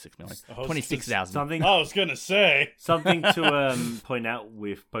 26 million. 26,000. I was going to say. Something to point out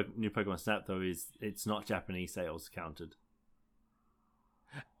with new Pokemon Snap, though, is it's not Japanese sales counted.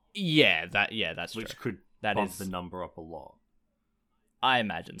 That's true. Which could that bump is the number up a lot. I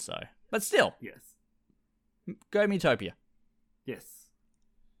imagine so. But still. Yes. Go Miitopia. Yes.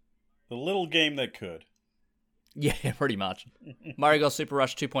 The little game that could. Yeah, pretty much. Mario Golf Super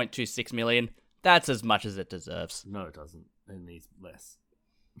Rush 2.26 million. That's as much as it deserves. No, it doesn't. It needs less.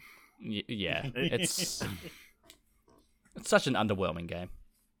 Yeah. It's such an underwhelming game.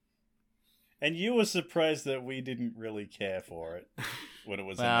 And you were surprised that we didn't really care for it when it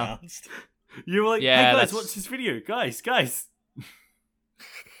was announced. You were like, hey guys, watch this video. Guys. Guys,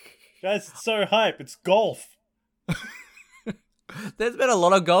 it's so hype. It's golf. There's been a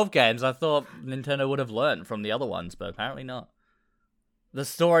lot of golf games I thought Nintendo would have learned from the other ones, but apparently not. The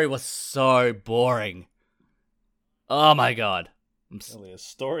story was so boring. Oh my god. Really, a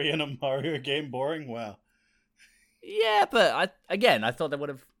story in a Mario game boring? Wow. Yeah, but I thought they would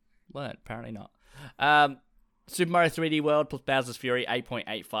have learned. Apparently not. Super Mario 3D World plus Bowser's Fury,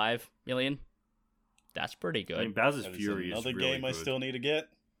 8.85 million. That's pretty good. I mean, Bowser's Fury is another really game good. I still need to get.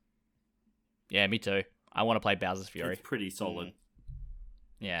 Yeah, me too. I want to play Bowser's Fury. It's pretty solid.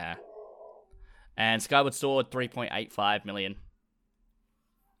 Yeah. And Skyward Sword, 3.85 million.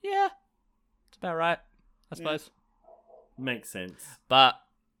 Yeah. It's about right, I suppose. Makes sense. But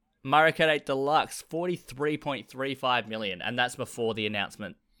Mario Kart 8 Deluxe, 43.35 million. And that's before the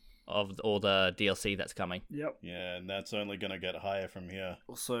announcement of all the DLC that's coming. Yep. Yeah, and that's only going to get higher from here.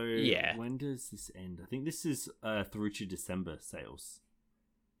 Also, when does this end? I think this is through to December sales.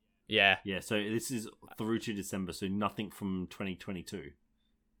 Yeah. Yeah, so this is through to December, so nothing from 2022.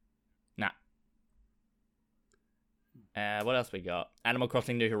 Nah. What else we got? Animal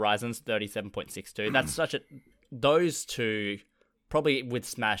Crossing New Horizons, 37.62. That's such a... Those two, probably with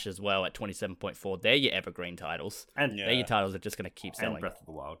Smash as well at 27.4, they're your evergreen titles. And they're your titles that are just going to keep selling. And Breath of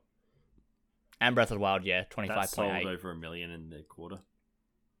the Wild. And Breath of the Wild, yeah, 25.8. That sold over 1 million in the quarter.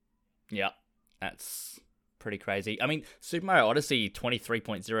 Yeah, that's pretty crazy. I mean, Super Mario Odyssey,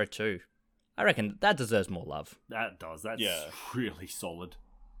 23.02. I reckon that deserves more love. That does. That's really solid.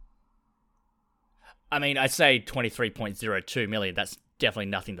 I mean, I'd say 23.02 million. That's definitely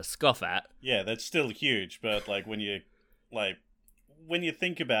nothing to scoff at. Yeah, that's still huge, but when you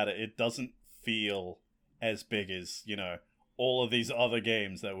think about it, it doesn't feel as big as, all of these other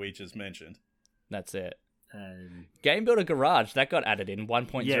games that we just mentioned. That's it. Game Builder Garage, that got added in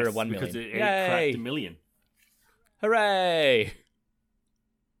 1.01 million. Because it cracked 1 million. Hooray!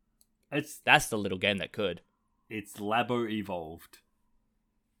 That's the little game that could. It's Labo evolved.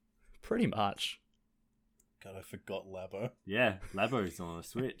 Pretty much. God, I forgot Labo. Yeah, Labo's on the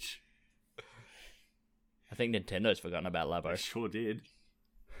Switch. I think Nintendo's forgotten about Labo. I sure did.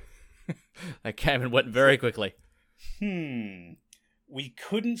 That came and went very quickly. We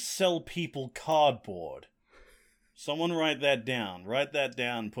couldn't sell people cardboard. Someone write that down. Write that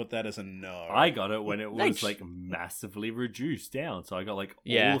down. Put that as a no. I got it when it was like massively reduced down, so I got like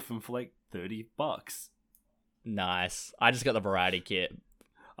all of them for like $30. Nice. I just got the variety kit.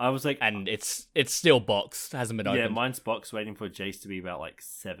 I was like, and it's still boxed. Hasn't been opened. Yeah, mine's boxed, waiting for Jace to be about like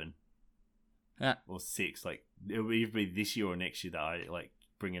 7 or 6. Like it'll either be this year or next year that I like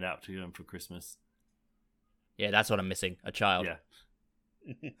bring it out to him for Christmas. Yeah, that's what I'm missing. A child.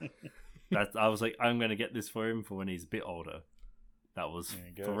 Yeah. I was like, I'm going to get this for him for when he's a bit older. That was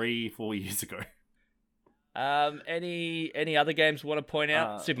 3-4 years ago. Any other games you want to point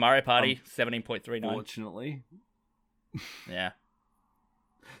out? Super Mario Party, 17.39. Fortunately. Yeah.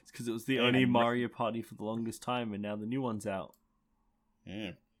 It's because it was the only Mario Party for the longest time, and now the new one's out.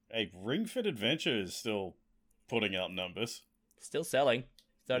 Yeah. Hey, Ring Fit Adventure is still putting out numbers. Still selling.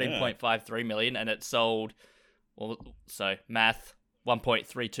 13.53 million, and it sold, math,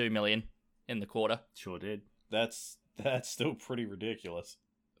 1.32 million in the quarter. Sure did. That's still pretty ridiculous.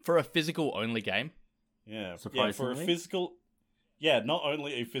 For a physical only game? Yeah. Yeah, for a physical... Yeah, not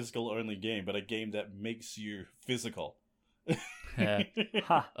only a physical only game, but a game that makes you physical. Yeah.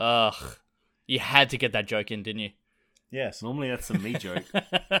 Ugh. You had to get that joke in, didn't you? Yes. Normally that's a me joke.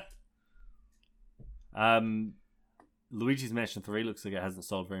 Luigi's Mansion 3 looks like it hasn't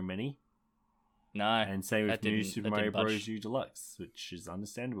sold very many. No. And same with New Super Mario Bros. U Deluxe, which is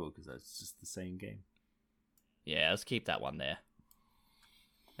understandable because that's just the same game. Yeah, let's keep that one there.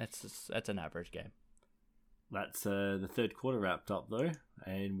 That's an average game. That's the third quarter wrapped up though,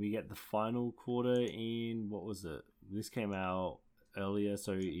 and we get the final quarter in, what was it? This came out earlier,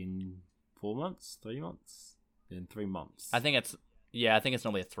 so in 4 months, 3 months, in 3 months. I think it's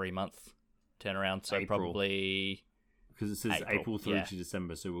normally a 3-month turnaround, so April. Probably because it says April through to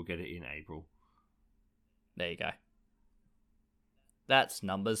December, so we'll get it in April. There you go. That's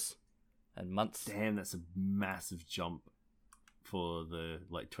numbers and months. Damn, that's a massive jump for the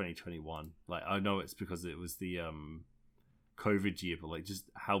 2021. Like, I know it's because it was the COVID year, but like just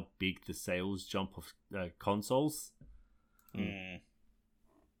how big the sales jump of consoles. And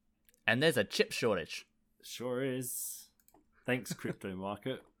there's a chip shortage. Sure is. Thanks, crypto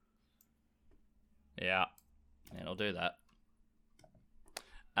market. Yeah, it'll do that.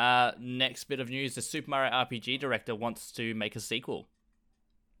 Next bit of news: the Super Mario RPG director wants to make a sequel.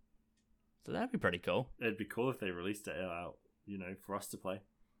 So that'd be pretty cool. It'd be cool if they released it out, for us to play.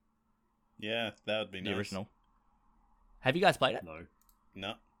 Yeah, that would be nice. The original. Have you guys played it?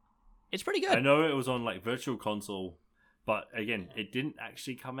 No. It's pretty good. I know it was on Virtual Console, but again, it didn't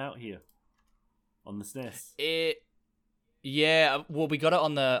actually come out here on the SNES. Yeah, well, we got it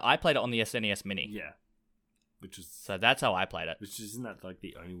on I played it on the SNES Mini. Yeah. So that's how I played it. Which isn't that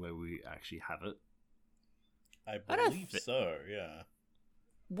the only way we actually have it? I believe so, yeah.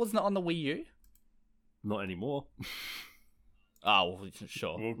 Wasn't it on the Wii U? Not anymore. Oh, well,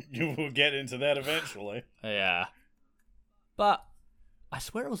 sure. We'll get into that eventually. Yeah. But I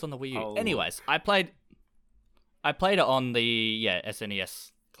swear it was on the Wii U. Oh. Anyways, I played it on the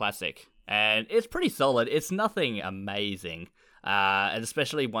SNES Classic, and it's pretty solid. It's nothing amazing, and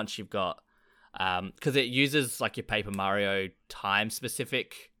especially once you've got because it uses your Paper Mario time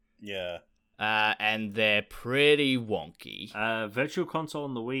specific. Yeah. And they're pretty wonky. Virtual Console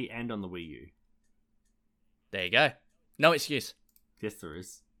on the Wii and on the Wii U. There you go. No excuse. Yes, there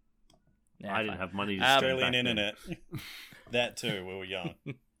is. Yeah, I didn't have money to Australian internet. That too, we were young.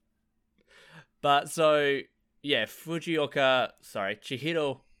 But so, yeah,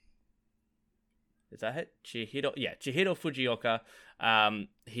 Chihiro... Is that it? Chihiro Fujioka.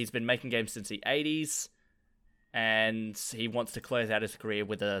 He's been making games since the 80s, and he wants to close out his career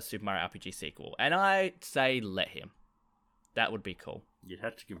with a Super Mario RPG sequel. And I say let him. That would be cool. You'd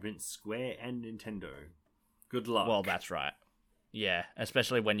have to convince Square and Nintendo. Good luck. Well, that's right. Yeah,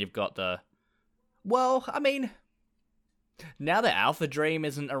 especially when you've got the... Well, I mean, now that Alpha Dream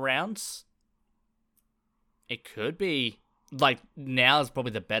isn't around, it could be... now is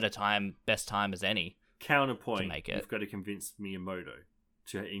probably the best time as any. Counterpoint, to make it. You've got to convince Miyamoto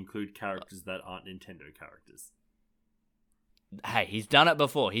to include characters that aren't Nintendo characters. Hey, he's done it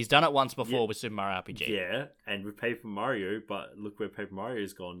before. He's done it once before with Super Mario RPG. Yeah, and with Paper Mario, but look where Paper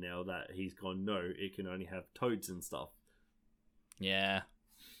Mario's gone now that he's gone, no, it can only have toads and stuff. Yeah.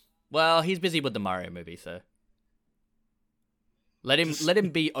 Well, he's busy with the Mario movie, so let him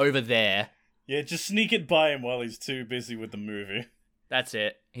be over there. Yeah, just sneak it by him while he's too busy with the movie. That's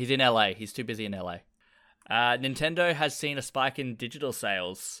it. He's in LA. He's too busy in LA. Nintendo has seen a spike in digital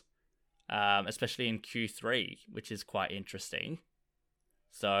sales, especially in Q3, which is quite interesting.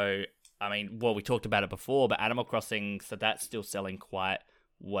 So, I mean, well, we talked about it before, but Animal Crossing, so that's still selling quite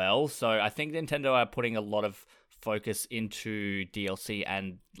well. So I think Nintendo are putting a lot of focus into DLC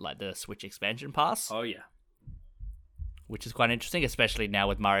and like the Switch expansion pass. Oh, yeah. Which is quite interesting, especially now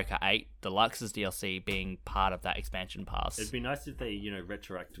with Mario Kart 8 Deluxe's DLC being part of that expansion pass. It'd be nice if they,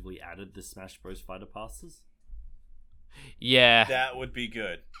 retroactively added the Smash Bros. Fighter passes. Yeah. That would be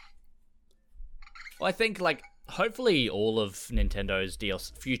good. Well, I think, like, hopefully all of Nintendo's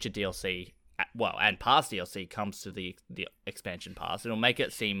future DLC, well, and past DLC comes to the expansion pass. It'll make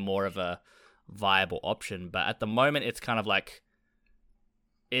it seem more of a viable option, but at the moment it's kind of like,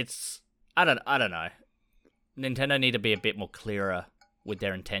 I don't know. Nintendo need to be a bit more clearer with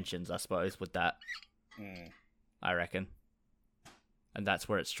their intentions, I suppose, with that. I reckon. And that's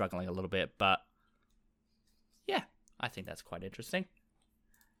where it's struggling a little bit, but yeah, I think that's quite interesting.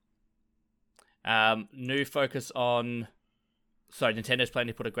 New focus on... Sorry, Nintendo's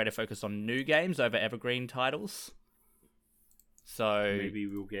planning to put a greater focus on new games over evergreen titles. So maybe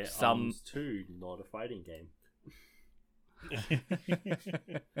we'll get Arms 2, not a fighting game.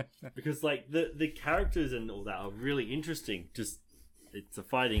 Because like the characters and all that are really interesting. Just it's a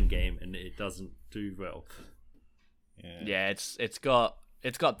fighting game and it doesn't do well. Yeah, it's got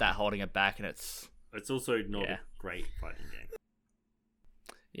that holding it back, and it's also not a great fighting game.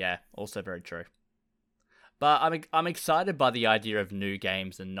 Yeah, also very true. But I'm excited by the idea of new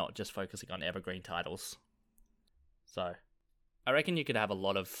games and not just focusing on evergreen titles. So, I reckon you could have a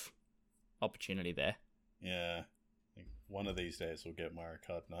lot of opportunity there. Yeah. One of these days we'll get Mario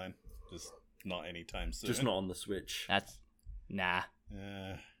Kart 9. Just not anytime soon. Just not on the Switch. Nah.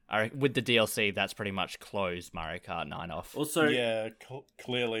 With the DLC, that's pretty much closed Mario Kart 9 off. Also, yeah,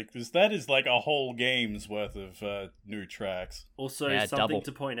 clearly, because that is like a whole game's worth of new tracks. Also, something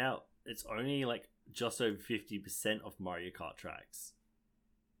to point out, it's only like just over 50% of Mario Kart tracks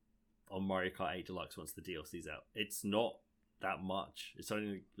on Mario Kart 8 Deluxe once the DLC's out. It's not that much. It's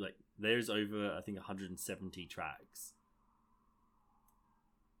only like, there's over, I think, 170 tracks.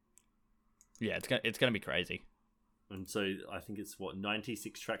 Yeah, it's gonna be crazy. And so I think it's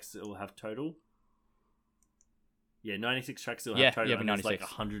 96 tracks it will have total. Yeah, 96 tracks it will have total. Yeah, and there's like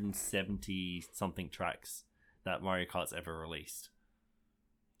 170 something tracks that Mario Kart's ever released.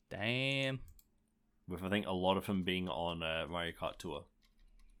 Damn. With I think a lot of them being on Mario Kart Tour,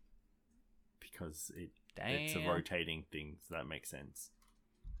 because it's a rotating thing, so that makes sense.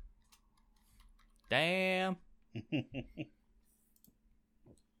 Damn.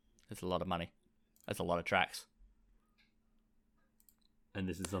 That's a lot of money. That's a lot of tracks. And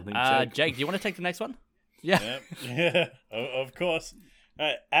this is something. Jake, do you want to take the next one? Yeah. Yeah, of course.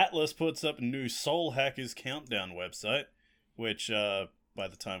 Atlas puts up a new Soul Hackers Countdown website, which by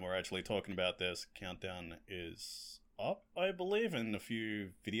the time we're actually talking about this, countdown is up, I believe, and a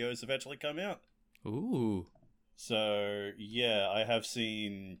few videos have actually come out. Ooh. So yeah, I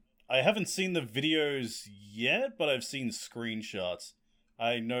haven't seen the videos yet, but I've seen screenshots.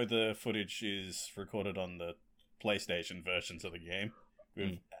 I know the footage is recorded on the PlayStation versions of the game.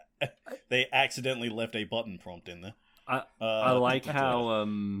 They accidentally left a button prompt in there. I like how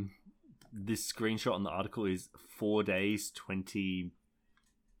this screenshot on the article is 4 days, 20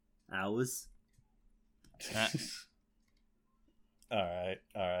 hours. All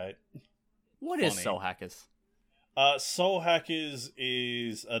right. What is Soul Hackers? Soul Hackers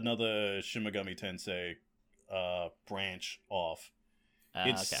is another Shin Megami Tensei branch off.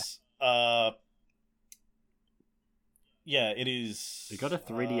 It's okay. Yeah, it is. They got a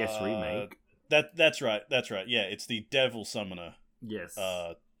 3DS remake. That's right. Yeah, it's the Devil Summoner. Yes.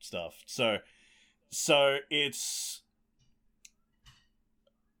 Stuff. So it's.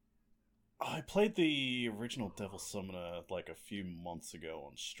 I played the original Devil Summoner like a few months ago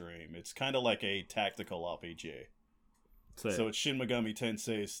on stream. It's kind of like a tactical RPG. So it's Shin Megami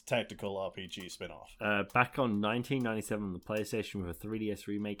Tensei's tactical RPG spin-off. Back on 1997 on the PlayStation with a 3DS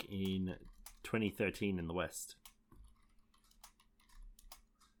remake in 2013 in the West.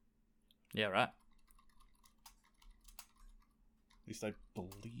 Yeah, right. At least I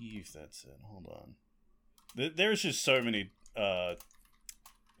believe that's it. Hold on. There's just so many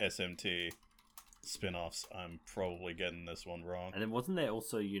SMT spin-offs, I'm probably getting this one wrong. And then wasn't there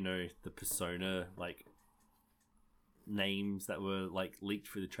also, the Persona like names that were like leaked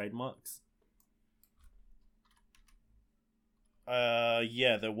through the trademarks?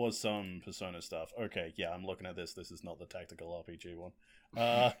 Yeah, there was some Persona stuff. Okay, yeah, I'm looking at this. This is not the tactical RPG one.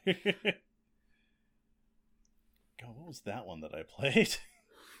 God, what was that one that I played?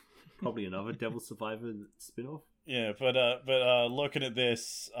 Probably another Devil Survivor spin-off. Yeah, but looking at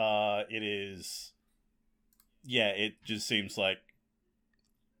this, it is. Yeah, it just seems like.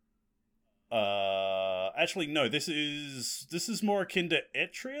 Actually, no. This is more akin to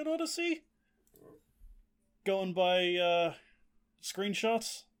Etrian Odyssey. Going by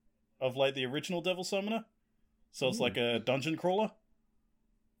screenshots of like the original Devil Summoner, so it's like a dungeon crawler.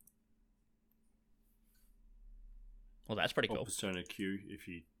 Well, that's pretty cool. Persona Q, if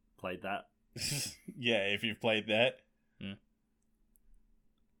you played that. Yeah, if you've played that.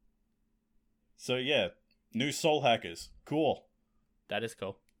 So yeah, new Soul Hackers. Cool. That is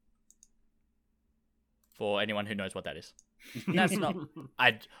cool. For anyone who knows what that is. That's not...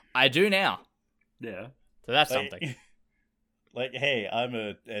 I do now. Yeah. So that's something. Like, hey, I'm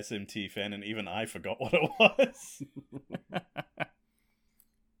a SMT fan, and even I forgot what it was.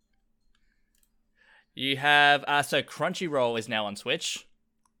 You have... so Crunchyroll is now on Switch.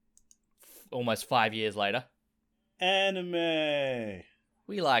 Almost 5 years later. Anime.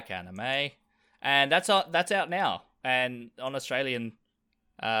 We like anime. And that's out now. And on Australian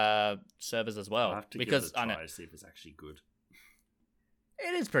servers as well. I have to give it a try to see if it's actually good.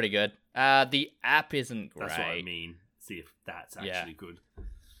 It is pretty good. The app isn't great. That's what I mean. See if that's actually good.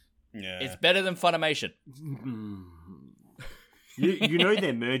 Yeah. It's better than Funimation. you know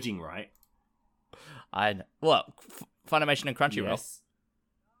they're merging, right? What? Funimation and Crunchyroll? Yes.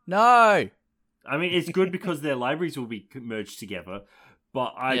 No! I mean, it's good because their libraries will be merged together,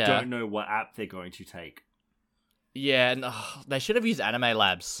 but I don't know what app they're going to take. Yeah, and they should have used Anime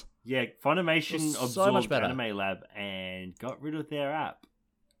Labs. Yeah, Funimation so much absorbed better. Anime Lab and got rid of their app.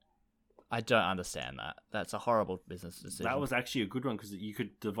 I don't understand that. That's a horrible business decision. That was actually a good one because you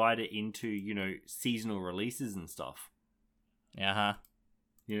could divide it into, seasonal releases and stuff. Uh-huh.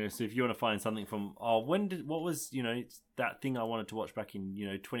 So if you want to find something from, what was, that thing I wanted to watch back in,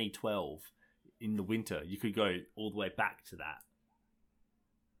 2012 in the winter, you could go all the way back to that.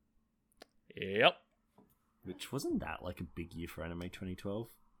 Yep. Which wasn't that like a big year for anime 2012?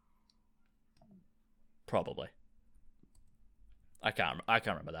 Probably. I can't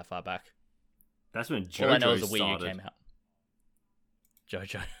remember that far back. That's when JoJo All I know is the Wii started. U came out.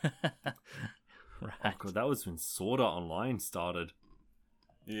 JoJo. Right. Oh god, that was when Sword Art Online started.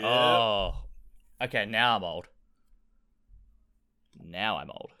 Yeah. Oh. Okay, now I'm old.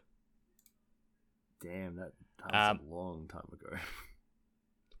 Damn, that was a long time ago.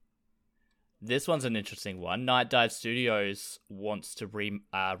 This one's an interesting one. Night Dive Studios wants to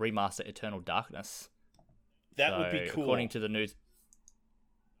remaster Eternal Darkness. That would be cool. According to the news...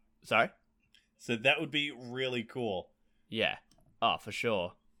 Sorry? So that would be really cool. Yeah. Oh, for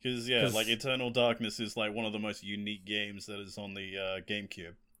sure. Because, like Eternal Darkness is like one of the most unique games that is on the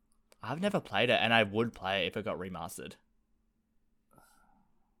GameCube. I've never played it, and I would play it if it got remastered.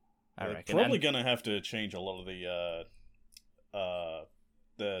 I reckon. Probably going to have to change a lot of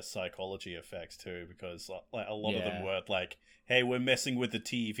the psychology effects too, because like a lot of them were like, hey, we're messing with the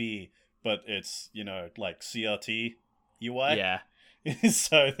TV, but it's, like CRT UI. Yeah.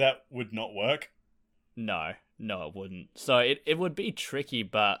 So that would not work. No, it wouldn't. So it would be tricky,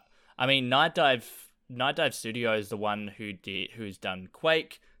 but I mean, Night Dive Studio is the one who's done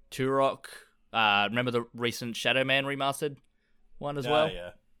Quake, Turok. Remember the recent Shadow Man remastered one as well?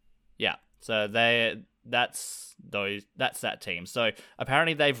 Yeah. So that's that team. So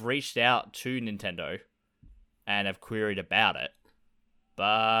apparently they've reached out to Nintendo and have queried about it,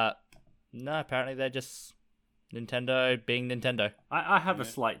 but no, apparently they're just Nintendo being Nintendo. I have a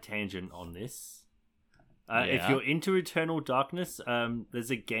slight tangent on this. If you're into Eternal Darkness, there's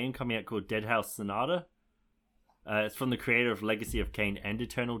a game coming out called Dead House Sonata. It's from the creator of Legacy of Kain and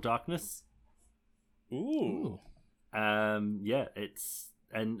Eternal Darkness. Ooh. It's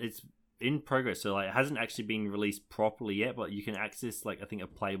in progress, so like it hasn't actually been released properly yet, but you can access like I think a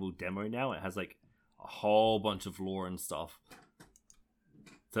playable demo now. It has like a whole bunch of lore and stuff.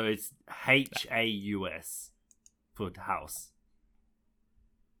 So it's HAUS for house.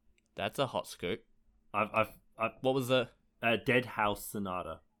 That's a hot scoop. I've what was the Dead House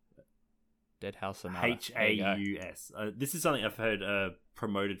Sonata? Dead House Sonata. HAUS. This is something I've heard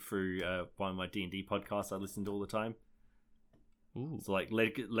promoted through one of my D&D podcasts I listen to all the time. Ooh. So like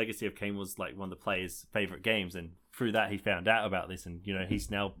Legacy of Kain was like one of the players' favorite games, and through that he found out about this, and he's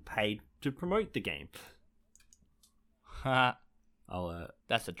now paid to promote the game.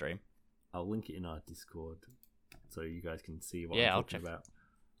 That's a dream. I'll link it in our Discord so you guys can see what I'm talking about.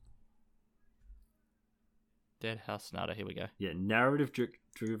 Dead House Sonata, here we go. Yeah,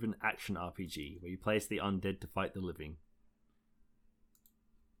 narrative-driven action RPG where you play as the undead to fight the living.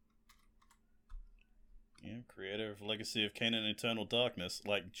 Yeah, creator of Legacy of Kain and Eternal Darkness.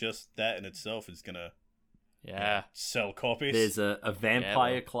 Like, just that in itself is gonna sell copies. There's a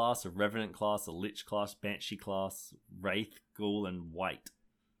vampire class, a revenant class, a lich class, banshee class, wraith, ghoul, and wight.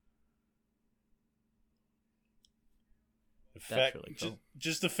 Really cool.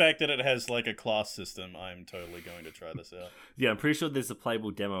 Just the fact that it has like a class system, I'm totally going to try this out. Yeah, I'm pretty sure there's a playable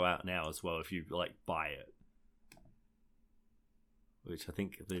demo out now as well if you like buy it. Which I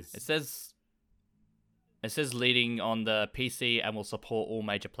think there's. It says leading on the PC and will support all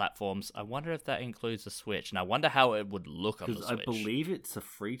major platforms. I wonder if that includes the Switch, and I wonder how it would look on the Switch. I believe it's a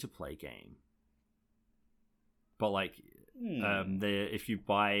free-to-play game. But like, if you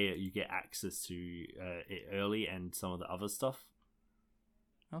buy it, you get access to it early and some of the other stuff.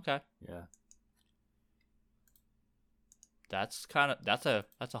 Okay. Yeah. That's a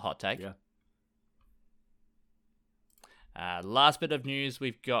hot take. Yeah. Last bit of news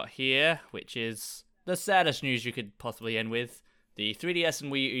we've got here, which is the saddest news you could possibly end with. The 3DS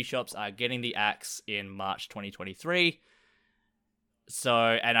and Wii U eShops are getting the axe in March 2023. So,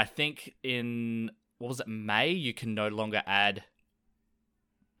 and I think in, what was it, May, you can no longer add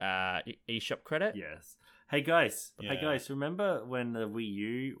eShop credit? Yes. Hey guys, remember when the Wii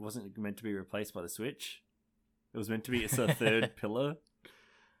U wasn't meant to be replaced by the Switch? It was meant to be a third pillar.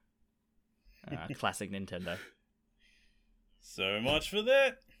 Classic Nintendo. So much for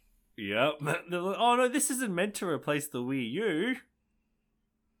that. Yep. Oh no, this isn't meant to replace the Wii U.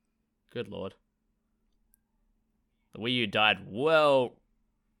 Good lord. The Wii U died well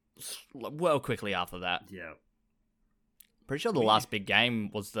quickly after that. Yeah. Pretty sure the last big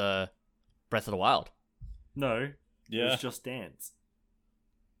game was the Breath of the Wild. No. Yeah. It was Just Dance.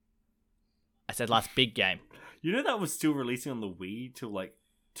 I said last big game. You know that was still releasing on the Wii till like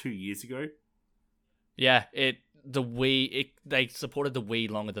 2 years ago? Yeah, they supported the Wii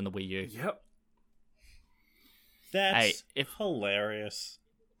longer than the Wii U. Yep. That's hilarious.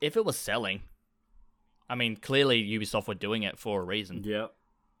 If it was selling, I mean, clearly Ubisoft were doing it for a reason. Yep.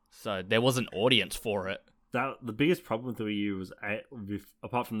 So there was an audience for it. The biggest problem with the Wii U was,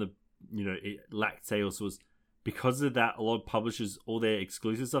 apart from it lacked sales, was because of that. A lot of publishers, all their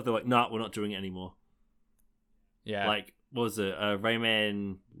exclusive stuff, they're like, "Nah, we're not doing it anymore." Yeah. Like, what was it?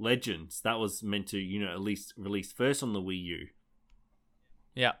 Rayman Legends. That was meant to, at least release first on the Wii U.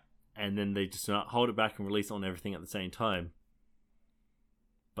 Yeah. And then they just hold it back and release on everything at the same time.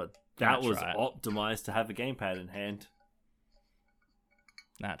 But that was optimized to have a gamepad in hand.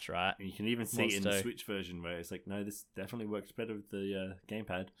 That's right. And you can even see it in the Switch version where it's like, no, this definitely works better with the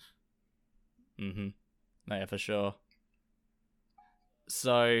gamepad. Mm-hmm. No, yeah, for sure.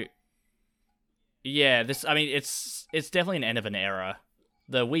 So, yeah, it's definitely an end of an era.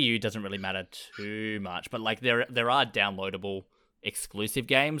 The Wii U doesn't really matter too much, but like there are downloadable exclusive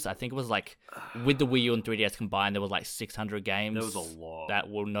games. I think it was like with the Wii U and 3DS combined, there was like 600 games. There was a lot that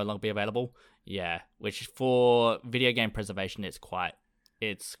will no longer be available. Yeah, which for video game preservation, it's quite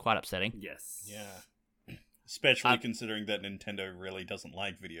upsetting. Yes. Yeah. Especially considering that Nintendo really doesn't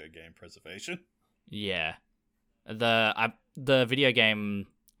like video game preservation. Yeah. The video game,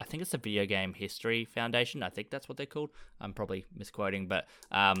 I think it's the Video Game History Foundation. I think that's what they're called. I'm probably misquoting, but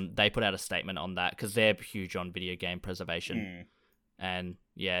they put out a statement on that because they're huge on video game preservation. And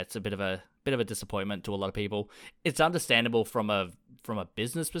yeah, it's a bit of a disappointment to a lot of people. It's understandable from a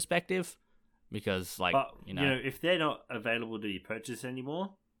business perspective because if they're not available to be purchased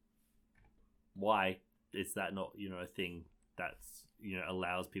anymore, why is that not a thing that's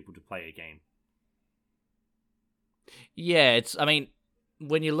allows people to play a game? Yeah,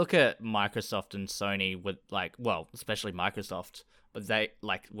 when you look at Microsoft and Sony with especially Microsoft, but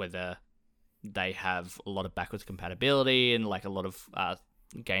they have a lot of backwards compatibility and like a lot of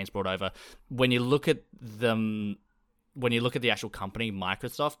games brought over. When you look at them, when you look at the actual company,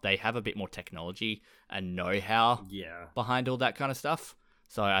 Microsoft, they have a bit more technology and know-how behind all that kind of stuff.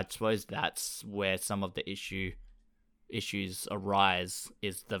 So I suppose that's where some of the issues arise,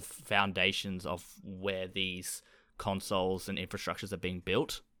 is the foundations of where these consoles and infrastructures are being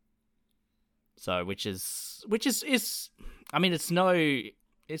built. So which is I mean, it's not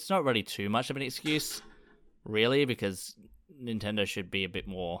really too much of an excuse, really, because Nintendo should be a bit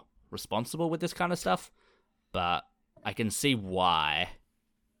more responsible with this kind of stuff. But I can see why.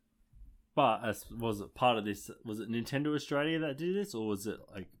 But was it part of this? Was it Nintendo Australia that did this, or was it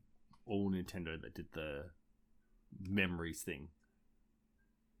like all Nintendo that did the memories thing?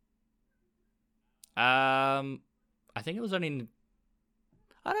 I think it was only.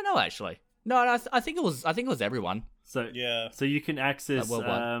 I don't know actually. No, I think it was. I think it was everyone. So yeah. So you can access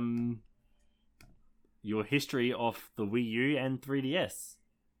your history of the Wii U and 3DS.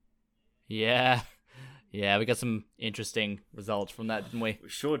 Yeah. Yeah, we got some interesting results from that, didn't we? We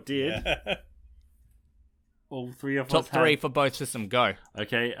sure did. Yeah. All three of Top us three for both system, go.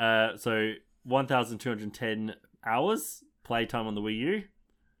 Okay, so 1,210 hours playtime on the Wii U.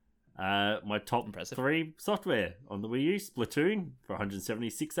 My top three software on the Wii U: Splatoon for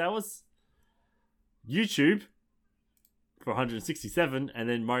 176 hours, YouTube for 167, and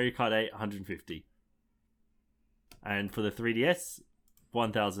then Mario Kart 8 150. And for the 3DS,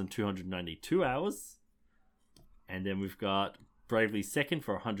 1,292 hours. And then we've got Bravely Second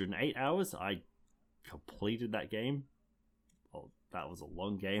for 108 hours. I completed that game. Well, that was a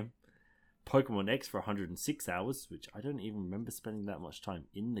long game. Pokemon X for 106 hours, which I don't even remember spending that much time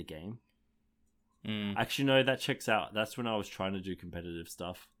in the game. Actually, no, that checks out. That's when I was trying to do competitive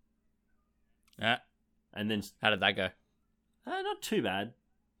stuff. Yeah. And then... How did that go? Not too bad.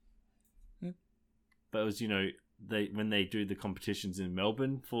 But it was, when they do the competitions in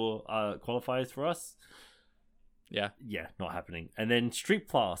Melbourne for qualifiers for us... Yeah, not happening. And then Street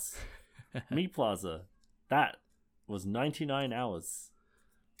Pass, Me Plaza, that was 99 hours.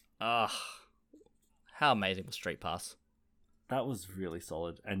 How amazing was Street Pass? That was really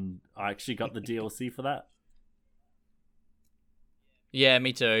solid. And I actually got the DLC for that. Yeah,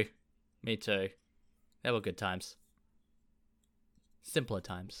 me too. Me too. They were good times. Simpler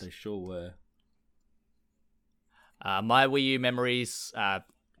times. They sure were. My Wii U memories,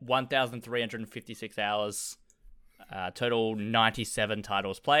 1,356 hours. Total 97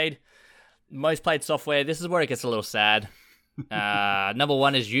 titles played. Most played software. This is where it gets a little sad. Number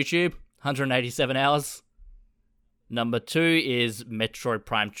 1 is YouTube, 187 hours. Number 2 is Metroid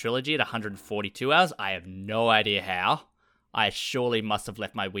Prime Trilogy at 142 hours. I have no idea how. I surely must have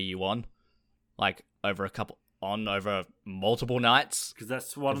left my Wii U on, like over multiple nights. Because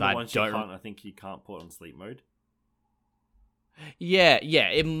that's one of the ones I think you can't put on sleep mode. Yeah,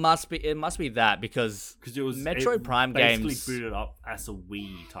 it must be that because it was Metroid Prime games basically booted up as a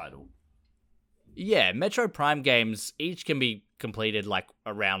Wii title. Yeah, Metroid Prime games each can be completed like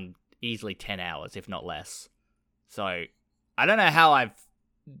around easily 10 hours, if not less. So I don't know how I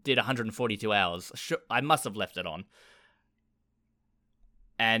did 142 hours. I must have left it on.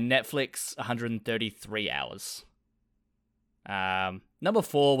 And Netflix 133 hours. Number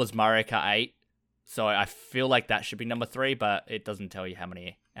 4 was Mario Kart 8. So I feel like that should be number 3, but it doesn't tell you how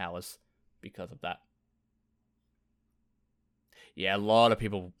many hours because of that. Yeah, a lot of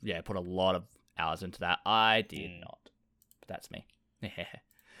people put a lot of hours into that. I did not. But that's me.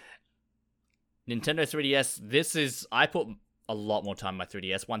 Nintendo 3DS, I put a lot more time on my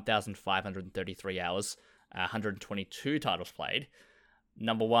 3DS, 1,533 hours, 122 titles played.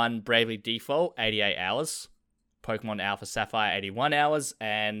 Number 1, Bravely Default, 88 hours. Pokemon Alpha Sapphire, 81 hours,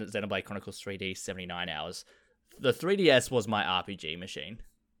 and Xenoblade Chronicles 3D, 79 hours. The 3DS was my RPG machine.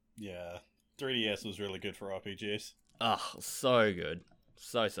 Yeah, 3DS was really good for RPGs. Oh, so good.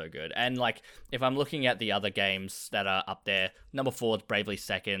 So good. And, if I'm looking at the other games that are up there, number 4 is Bravely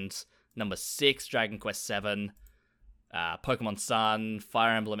Second, number 6, Dragon Quest 7, Pokemon Sun,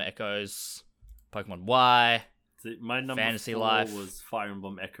 Fire Emblem Echoes, Pokemon Y, my number Fantasy 4 Life was Fire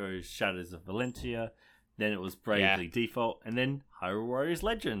Emblem Echoes, Shadows of Valentia. Then it was Bravely Default, and then Hyrule Warriors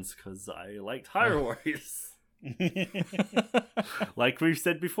Legends, because I liked Hyrule Warriors. Like we've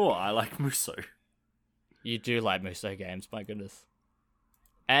said before, I like Muso. You do like Muso games, my goodness.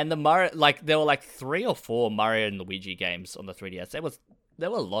 And the Mario, there were 3 or 4 Mario and Luigi games on the 3DS. There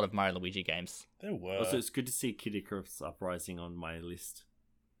were a lot of Mario and Luigi games. There were. Also, it's good to see Kid Icarus Uprising on my list.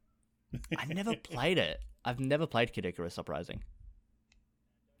 I never played it. I've never played Kid Icarus Uprising.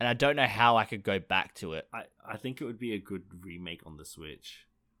 And I don't know how I could go back to it. I think it would be a good remake on the Switch.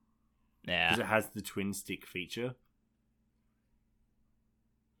 Yeah. Because it has the twin stick feature.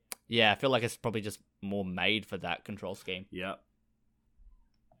 Yeah, I feel like it's probably just more made for that control scheme. Yeah.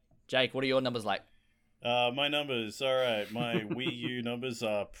 Jake, what are your numbers like? My numbers, alright. My Wii U numbers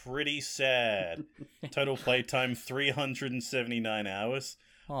are pretty sad. Total playtime 379 hours.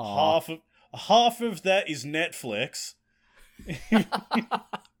 Aww. Half of that is Netflix.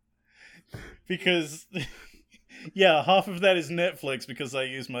 Because half of that is Netflix because I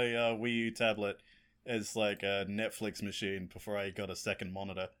use my Wii U tablet as a Netflix machine before I got a second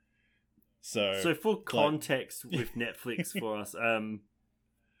monitor. So for context with Netflix for us,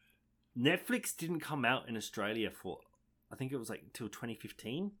 Netflix didn't come out in Australia for, I think it was like until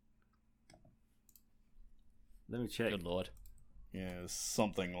 2015. Let me check. Good lord. Yeah,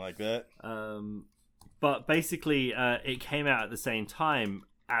 something like that. But basically, it came out at the same time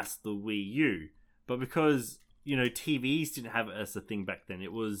as the Wii U. But because, TVs didn't have it as a thing back then,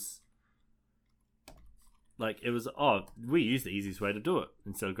 it was Wii U's the easiest way to do it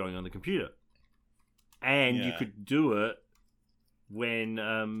instead of going on the computer. And you could do it when,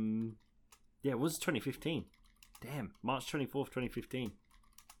 it was 2015. Damn, March 24th, 2015.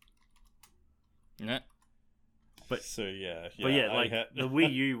 Yeah. But the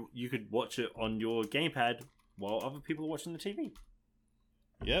Wii U, you could watch it on your gamepad while other people are watching the TV.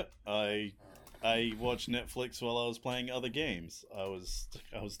 Yep, I watched Netflix while I was playing other games. I was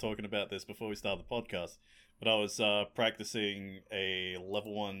talking about this before we started the podcast, but I was practicing a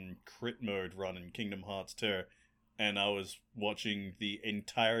level 1 crit mode run in Kingdom Hearts 2, and I was watching the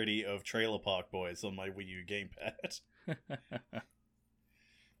entirety of Trailer Park Boys on my Wii U gamepad.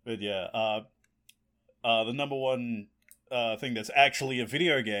 But yeah, the number one thing that's actually a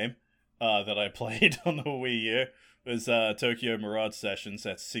video game that I played on the Wii U was Tokyo Mirage Sessions.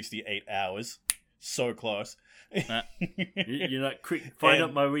 That's 68 hours. So close. You're like, quick, find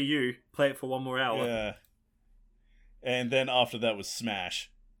up my Wii U, play it for one more hour. Yeah. And then after that was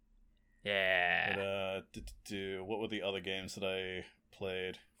Smash. Yeah. But, what were the other games that I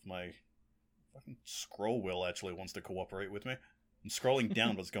played? My fucking scroll wheel actually wants to cooperate with me. I'm scrolling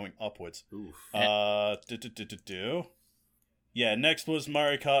down, but it's going upwards. Oof. Yeah, next was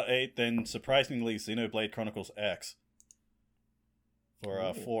Mario Kart 8, then surprisingly Xenoblade Chronicles X.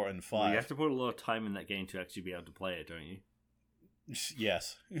 For 4 and 5. Well, you have to put a lot of time in that game to actually be able to play it, don't you?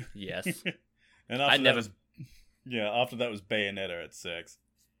 Yes. Yes. And after that was Bayonetta at 6.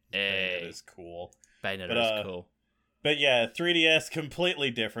 Hey. Bayonetta is cool. Bayonetta is cool. But yeah, 3DS completely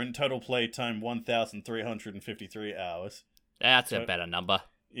different. Total play time 1,353 hours. That's a better number.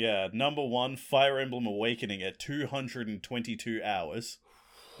 Yeah, number 1, Fire Emblem Awakening at 222 hours.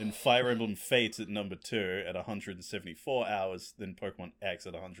 Then Fire Emblem Fates at number 2 at 174 hours. Then Pokemon X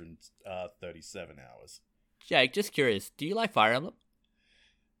at 137 hours. Jake, just curious, do you like Fire Emblem?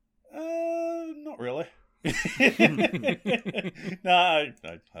 Not really. No,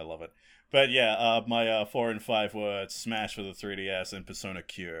 I love it. But yeah, my 4 and 5 were Smash for the 3DS and Persona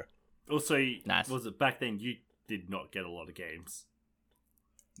Q. Also, nice. Was it back then you did not get a lot of games?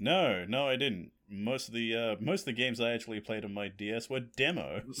 No, I didn't. Most of the games I actually played on my DS were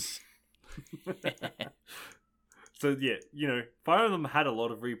demos. So yeah, Fire Emblem had a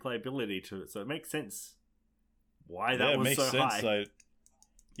lot of replayability to it, so it makes sense why that was so high.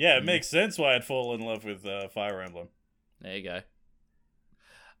 It makes sense why I'd fall in love with Fire Emblem. There you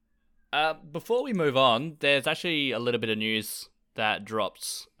go. Before we move on, there's actually a little bit of news that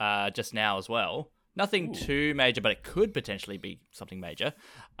dropped just now as well. Nothing too major, but it could potentially be something major.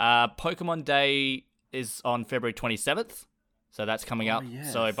 Pokemon Day is on February 27th, so that's coming up.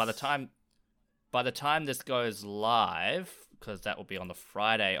 Yes. So by the time this goes live, because that will be on the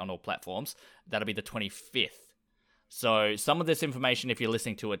Friday on all platforms, that'll be the 25th. So some of this information, if you're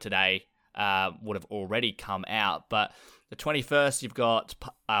listening to it today, would have already come out. But the 21st, you've got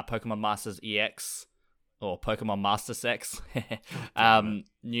Pokemon Masters EX. Or Pokemon Master Sex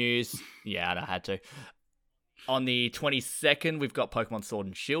news. Yeah, I had to. On the 22nd, we've got Pokemon Sword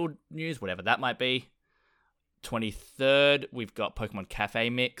and Shield news, whatever that might be. 23rd, we've got Pokemon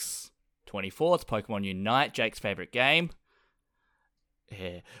Cafe Mix. 24th, Pokemon Unite, Jake's favorite game.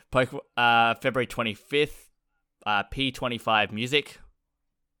 Yeah. February 25th, P25 music.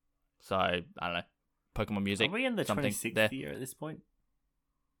 So, I don't know. Pokemon music. Are we in the 26th year at this point?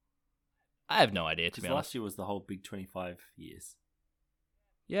 I have no idea, to be honest. Last year was the whole big 25 years.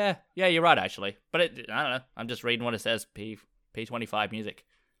 Yeah, you're right, actually. But I don't know. I'm just reading what it says, P25 music.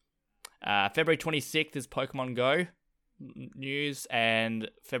 February 26th is Pokemon Go news, and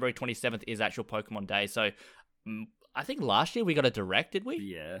February 27th is actual Pokemon Day. So I think last year we got a Direct, did we?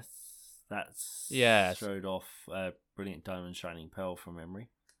 Yes. That's showed off Brilliant Diamond Shining Pearl from memory.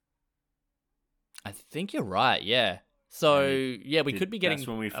 I think you're right, yeah. So, we could be getting that's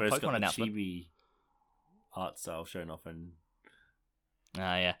when we first Pokemon got the announcement. chibi art style shown off.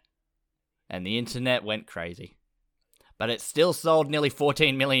 Yeah. And the internet went crazy. But it still sold nearly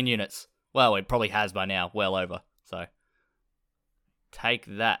 14 million units. Well, it probably has by now, well over. So, take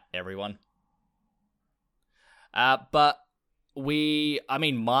that, everyone. But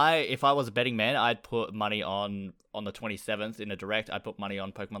if I was a betting man, I'd put money on the 27th in a Direct. I'd put money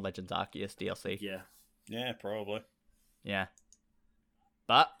on Pokemon Legends Arceus DLC. Yeah, probably. Yeah.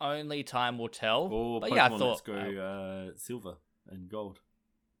 But only time will tell. Or but Pokemon yeah, I thought Let's Go Silver and Gold.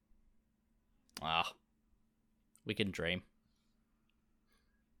 We can dream.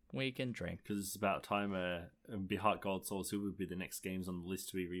 We can dream. Because it's about time Be Heart Gold, Soul Silver would be the next games on the list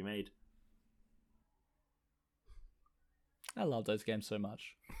to be remade. I love those games so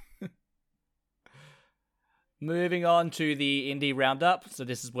much. Moving on to the indie roundup. So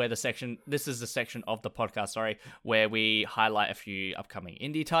this is the section of the podcast, where we highlight a few upcoming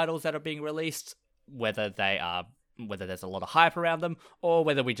indie titles that are being released, whether there's a lot of hype around them, or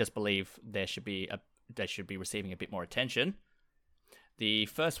whether we just believe they should be receiving a bit more attention. The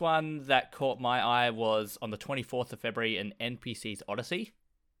first one that caught my eye was on the 24th of February in NPC's Odyssey.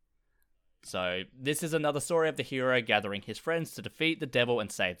 So this is another story of the hero gathering his friends to defeat the devil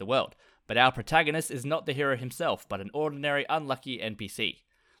and save the world. But our protagonist is not the hero himself, but an ordinary, unlucky NPC.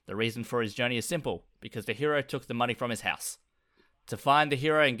 The reason for his journey is simple, because the hero took the money from his house. To find the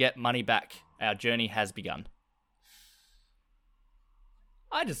hero and get money back, our journey has begun.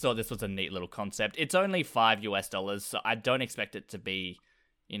 I just thought this was a neat little concept. It's only $5, so I don't expect it to be,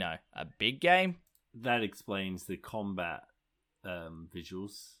 a big game. That explains the combat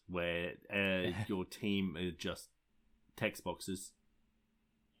visuals, where your team are just text boxes.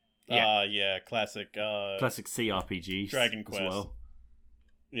 Yeah, classic CRPGs, Dragon Quest as well.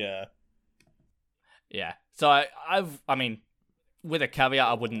 Yeah. So I mean, with a caveat,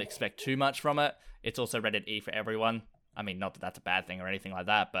 I wouldn't expect too much from it. It's also rated E for everyone. I mean, not that that's a bad thing or anything like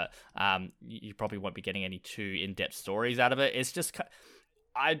that, but you probably won't be getting any too in-depth stories out of it. It's just,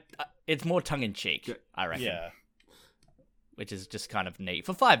 it's more tongue-in-cheek, I reckon. Yeah. Which is just kind of neat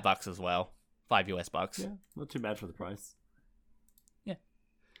for $5 as well, $5. Yeah, not too bad for the price. Yeah.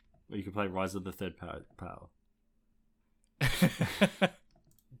 Or you can play Rise of the Third Power.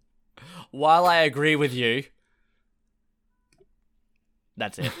 While I agree with you,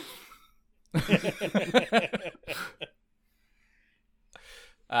 that's it.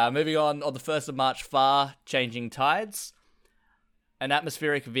 Moving on the 1st of March, Far Changing Tides. An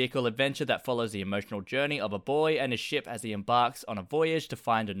atmospheric vehicle adventure that follows the emotional journey of a boy and his ship as he embarks on a voyage to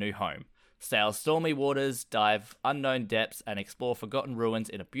find a new home. Sail stormy waters, dive unknown depths, and explore forgotten ruins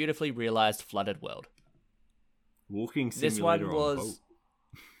in a beautifully realized flooded world. Walking simulator on a boat.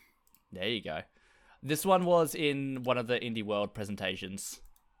 There you go. This one was in one of the Indie World presentations.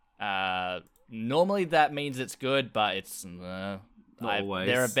 Normally that means it's good, but it's not always.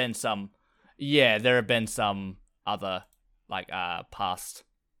 There have been some other past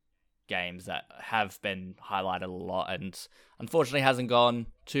games that have been highlighted a lot, and unfortunately hasn't gone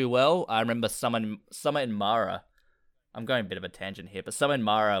too well. I remember Summer in Mara. I'm going a bit of a tangent here, but Summer in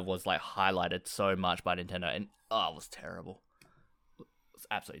Mara was highlighted so much by Nintendo, and it was terrible. It was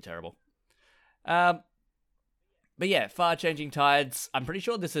absolutely terrible. But yeah, Far Changing Tides. I'm pretty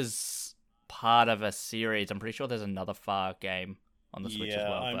sure this is part of a series. I'm pretty sure there's another Far game on the Switch as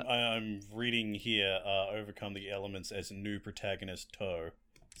well. I'm reading here, overcome the elements as new protagonist Toe.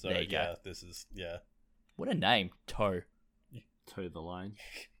 So there you go. This is, What a name, Toe. Toe the line.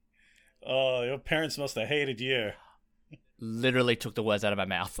 Oh, your parents must have hated you. Literally took the words out of my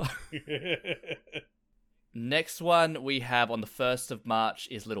mouth. Next one we have on the 1st of March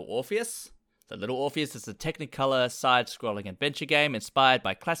is Little Orpheus. So Little Orpheus is a Technicolor side-scrolling adventure game inspired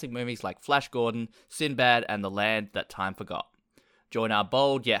by classic movies like Flash Gordon, Sinbad, and The Land That Time Forgot. Join our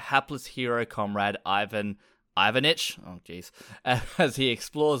bold yet hapless hero comrade Ivanich, as he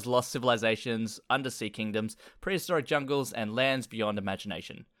explores lost civilizations, undersea kingdoms, prehistoric jungles, and lands beyond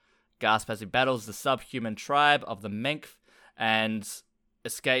imagination. Gasp as he battles the subhuman tribe of the Menkh and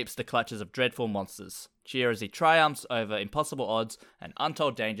escapes the clutches of dreadful monsters. Cheer as he triumphs over impossible odds and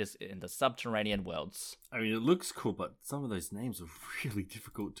untold dangers in the subterranean worlds. I mean, it looks cool, but some of those names are really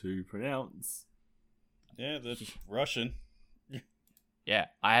difficult to pronounce. Yeah, that's Russian. Yeah,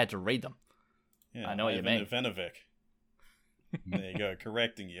 I had to read them. Yeah, I know what you mean. Ivanovic. There you go,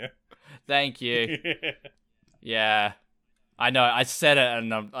 correcting you. Thank you. Yeah, I know. I said it,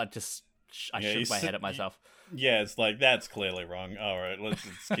 and I shook my head at myself. Yeah, it's that's clearly wrong. All right, let's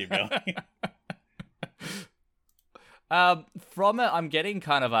keep going. From it, I'm getting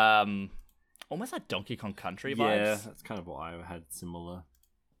kind of almost like Donkey Kong Country vibes. Yeah, that's kind of what I had similar.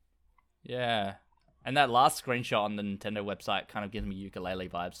 Yeah, and that last screenshot on the Nintendo website kind of gives me ukulele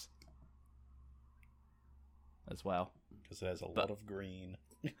vibes as well. Because it has a lot of green.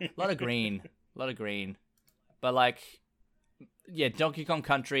 A lot of green. But Donkey Kong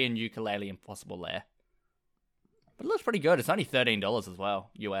Country and Ukulele Impossible Lair. But it looks pretty good. It's only $13 as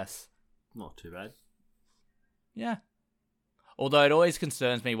well, US. Not too bad. Yeah. Although it always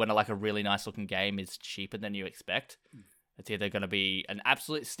concerns me when a really nice looking game is cheaper than you expect. It's either going to be an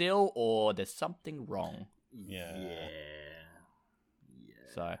absolute steal or there's something wrong. Yeah.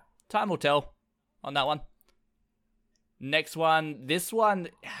 So, time will tell on that one. Next one. This one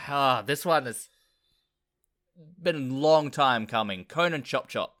has been a long time coming. Conan Chop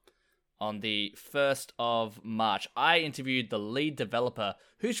Chop. On the 1st of March. I interviewed the lead developer,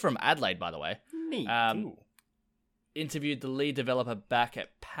 who's from Adelaide, by the way. Neat. Interviewed the lead developer back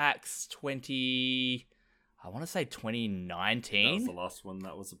at PAX 2019. That was the last one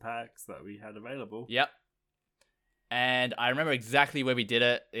that was a PAX that we had available. Yep. And I remember exactly where we did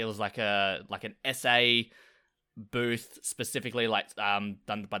it. It was like an SA booth, specifically done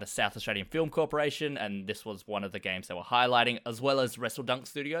by the South Australian Film Corporation, and this was one of the games they were highlighting, as well as WrestleDunk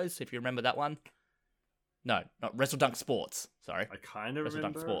Studios, if you remember that one. No, not WrestleDunk Sports. Sorry, I kind of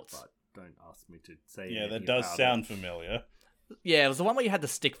remember Sports. But don't ask me to say. Yeah, that does sound familiar. Yeah, it was the one where you had the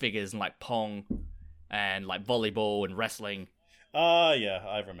stick figures and like Pong and like volleyball and wrestling. Yeah,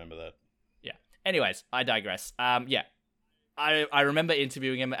 I remember that. Yeah. Anyways, I digress. Yeah. I remember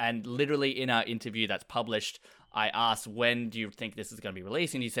interviewing him, and literally in our interview that's published, I asked, when do you think this is going to be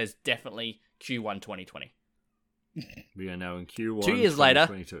released? And he says, definitely Q1 2020. We are now in Q1 2 years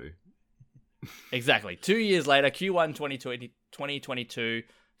 2022. Later. Exactly. 2 years later, Q1 2022,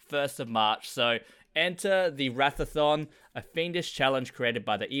 1st of March. So enter the Wrathathon, a fiendish challenge created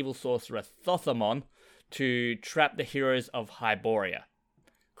by the evil sorcerer Thothamon to trap the heroes of Hyboria.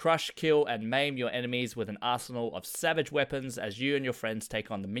 Crush, kill, and maim your enemies with an arsenal of savage weapons as you and your friends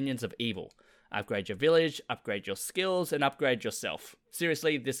take on the minions of evil. Upgrade your village, upgrade your skills, and upgrade yourself.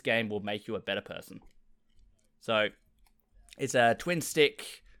 Seriously, this game will make you a better person. So, it's a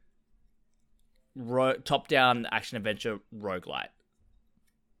twin-stick, top-down action-adventure roguelite.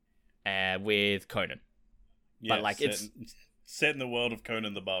 With Conan. Yeah, but like it's set in the world of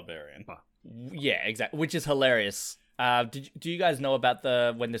Conan the Barbarian. Yeah, exactly. Which is hilarious. Do you guys know about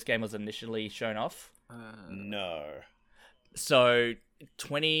when this game was initially shown off? No. So, I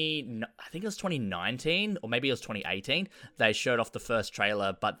think it was 2019, or maybe it was 2018, they showed off the first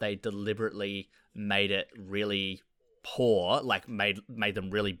trailer, but they deliberately made it really poor, like made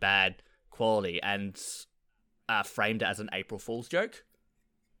them really bad quality, and framed it as an April Fool's joke.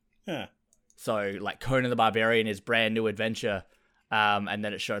 Yeah. So, like, Conan the Barbarian is brand new adventure, and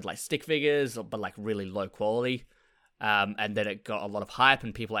then it showed, like, stick figures, but, like, really low quality. And then it got a lot of hype,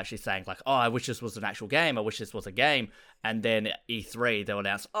 and people actually saying, like, oh, I wish this was an actual game, I wish this was a game. And then at E3, they'll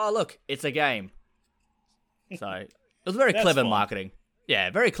announce, oh, look, it's a game. So, it was very clever marketing. Yeah,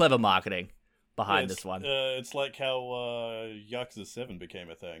 very clever marketing behind this one. It's like how Yakuza 7 became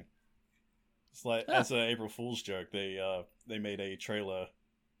a thing. It's like, as an April Fool's joke, they made a trailer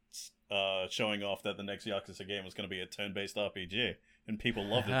showing off that the next Yakuza game was going to be a turn-based RPG, and people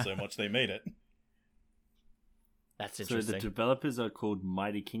loved it so much they made it. That's interesting. So the developers are called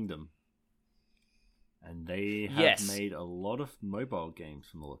Mighty Kingdom, and they have made a lot of mobile games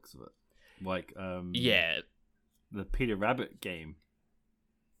from the looks of it. Like, the Peter Rabbit game.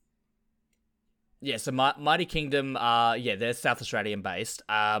 Yeah, so Mighty Kingdom, they're South Australian based.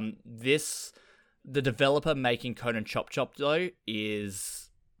 The developer making Conan Chop Chop, though,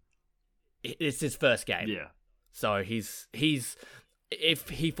 it's his first game. Yeah. So he's if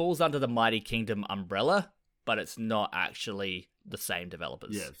he falls under the Mighty Kingdom umbrella, but it's not actually the same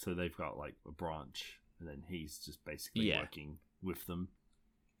developers. Yeah, so they've got like a branch, and then he's just basically working with them.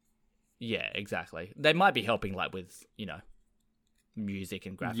 Yeah, exactly. They might be helping like with, music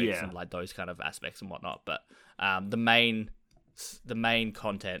and graphics and like those kind of aspects and whatnot, but the main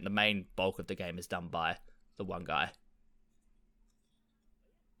content, the main bulk of the game is done by the one guy.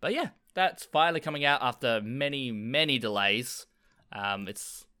 But yeah, that's finally coming out after many, many delays.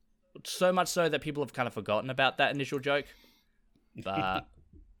 It's so much so that people have kind of forgotten about that initial joke. But,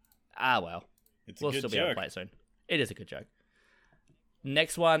 well. We'll still be able to play it soon. It is a good joke.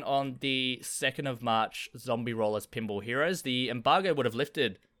 Next one on the 2nd of March, Zombie Rollers Pinball Heroes. The embargo would have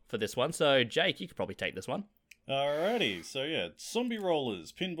lifted for this one, so Jake, you could probably take this one. Alrighty, so yeah, Zombie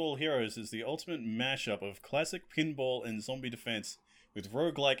Rollers Pinball Heroes is the ultimate mashup of classic pinball and zombie defense with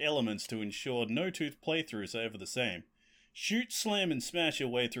roguelike elements to ensure no-tooth playthroughs are ever the same. Shoot, slam, and smash your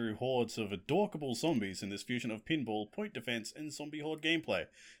way through hordes of adorkable zombies in this fusion of pinball, point defense, and zombie horde gameplay.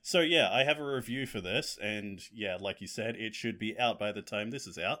 So yeah, I have a review for this, and yeah, like you said, it should be out by the time this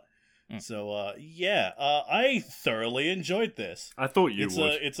is out. So I thoroughly enjoyed this. I thought you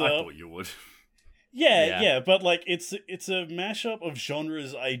would. I thought you would. Yeah, but like it's a mashup of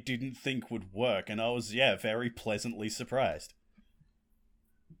genres I didn't think would work, and I was very pleasantly surprised.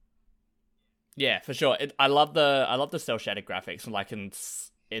 Yeah, for sure. I love the cel shaded graphics, and like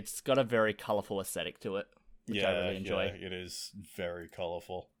it's got a very colorful aesthetic to it. which I really enjoy. Yeah, it is very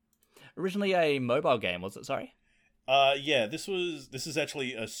colorful. Originally a mobile game, was it? Sorry. Yeah, this is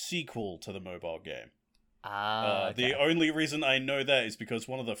actually a sequel to the mobile game. Okay. The only reason I know that is because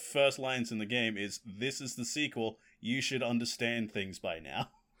one of the first lines in the game is, "This is the sequel. You should understand things by now."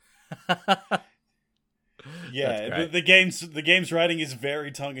 Yeah, the game's writing is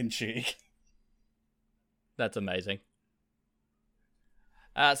very tongue in cheek. That's amazing.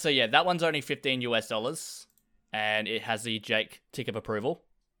 So yeah, that one's only $15 and it has the Jake tick of approval.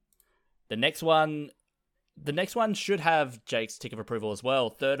 The next one should have Jake's tick of approval as well.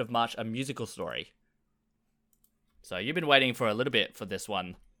 3rd of March, A Musical Story. So you've been waiting for a little bit for this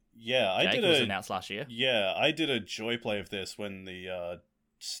one. Yeah, Jake, it was announced last year. Yeah, I did a joy play of this when the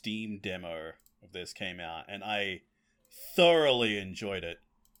Steam demo of this came out, and I thoroughly enjoyed it.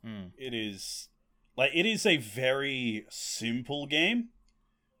 It is a very simple game,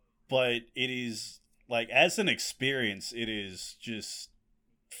 but it is as an experience, it is just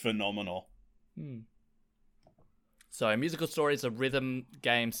phenomenal. So, A Musical Story is a rhythm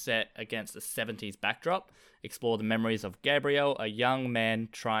game set against a 70s backdrop. Explore the memories of Gabriel, a young man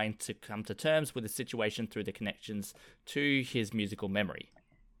trying to come to terms with the situation through the connections to his musical memory.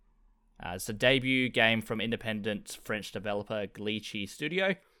 It's a debut game from independent French developer Glitchy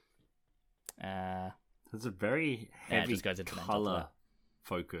Studio. There's a very heavy color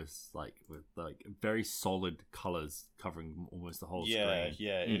focus, with very solid colors covering almost the whole screen.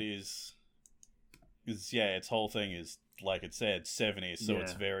 Yeah, it is. Its whole thing is, like it said, 70s, so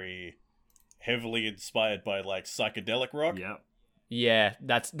it's very heavily inspired by psychedelic rock. Yeah,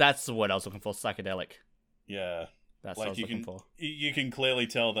 that's the word I was looking for, psychedelic. Yeah. That's what I was looking for. You can clearly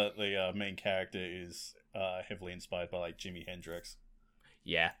tell that the main character is heavily inspired by Jimi Hendrix.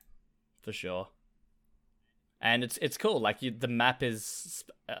 Yeah, for sure. And it's cool. The map is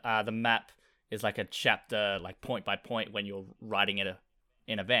like a chapter, point by point when you're riding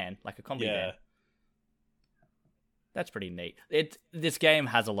in a van, like a combi van. That's pretty neat. This game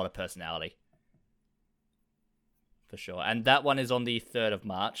has a lot of personality, for sure. And that one is on the 3rd of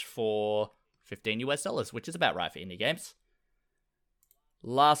March for $15, which is about right for indie games.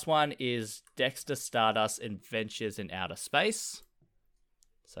 Last one is Dexter Stardust Adventures in Outer Space.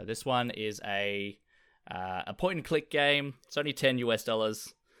 So this one is a point-and-click game. It's only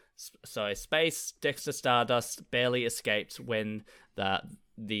 $10. So space, Dexter Stardust barely escapes when the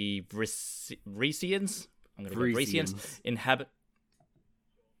Resians, I'm going to go Resians, inhabit...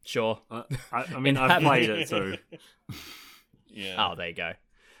 Sure. I mean, I've played it, so... Yeah. Oh, there you go.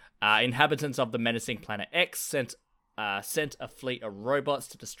 Inhabitants of the menacing planet X sent a fleet of robots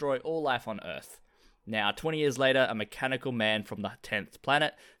to destroy all life on Earth. Now, 20 years later, a mechanical man from the 10th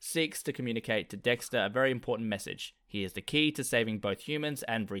planet seeks to communicate to Dexter a very important message. He is the key to saving both humans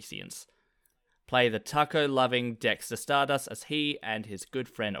and Vresians. Play the taco-loving Dexter Stardust as he and his good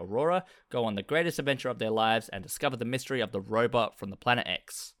friend Aurora go on the greatest adventure of their lives and discover the mystery of the robot from the planet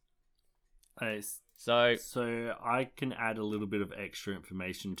X. So I can add a little bit of extra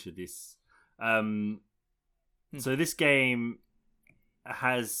information to this. So this game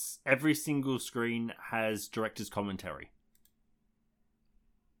has every single screen has director's commentary.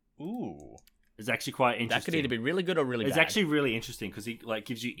 Ooh. It's actually quite interesting. That could either be really good or really bad. It's actually really interesting because he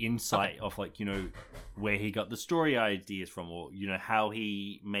gives you insight of where he got the story ideas from, or how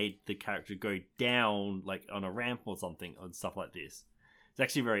he made the character go down on a ramp or something, and stuff like this. It's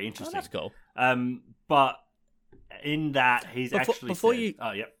actually very interesting. Oh, that's cool. But in that he's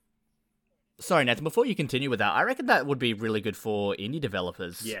Sorry, Nathan, before you continue with that, I reckon that would be really good for indie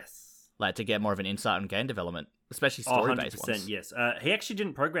developers. Yes. To get more of an insight on game development, especially story-based ones. Yes. He actually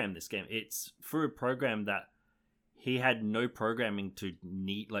didn't program this game. It's through a program that he had no programming to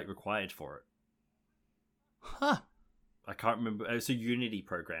required for it. Huh. I can't remember. It's a Unity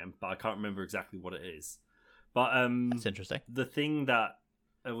program, but I can't remember exactly what it is. But that's interesting. The thing that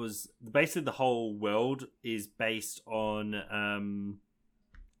it was basically the whole world is based on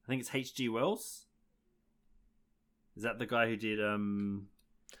I think it's H.G. Wells. Is that the guy who did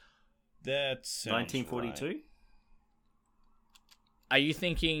That's 1942? Right. Are you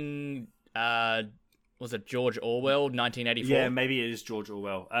thinking was it George Orwell, 1984? Yeah, maybe it is George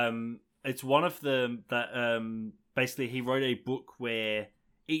Orwell. It's one of them that basically he wrote a book where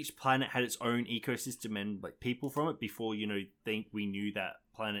each planet had its own ecosystem and people from it before we knew that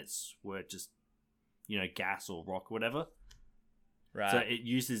planets were just gas or rock or whatever. Right. So it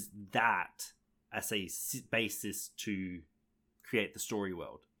uses that as a basis to create the story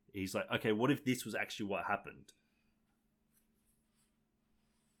world. He's like, okay, what if this was actually what happened?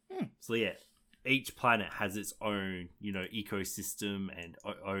 So yeah, each planet has its own, ecosystem and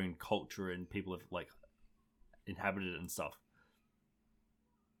own culture, and people have inhabit it and stuff.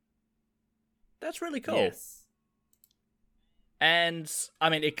 That's really cool. Yes. And I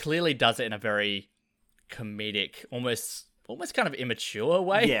mean, it clearly does it in a very comedic, almost kind of immature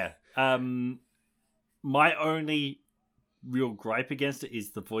way. Yeah. My only real gripe against it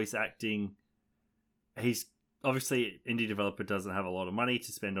is the voice acting. He's obviously indie developer doesn't have a lot of money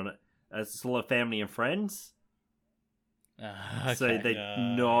to spend on it. It's a lot of family and friends. Okay. So they're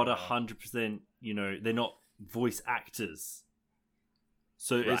not 100%, they're not voice actors.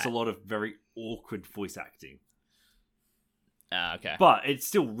 So it's a lot of very awkward voice acting. Okay. But it's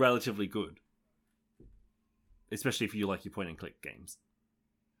still relatively good. Especially if you like your point and click games.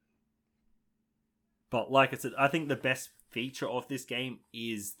 But like I said, I think the best feature of this game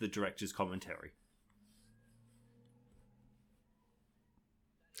is the director's commentary.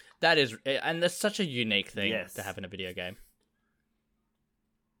 That is, and that's such a unique thing to have in a video game.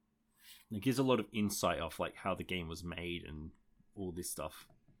 It gives a lot of insight of like how the game was made and all this stuff.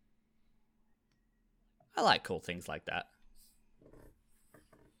 I like cool things like that.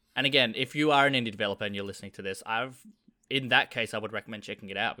 And again, if you are an indie developer and you're listening to this, in that case I would recommend checking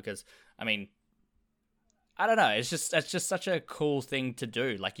it out because I mean, I don't know, it's just such a cool thing to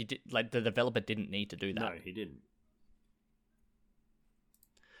do. Like the developer didn't need to do that. No, he didn't.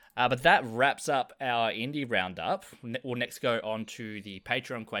 But that wraps up our indie roundup. We'll next go on to the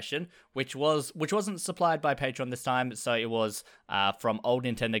Patreon question, which wasn't supplied by Patreon this time, so it was from Old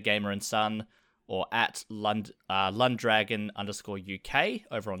Nintendo Gamer and Son, or at Lundragon_UK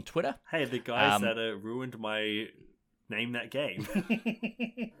over on Twitter. Hey, the guys that ruined my name that game.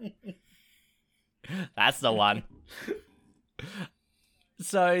 That's the one.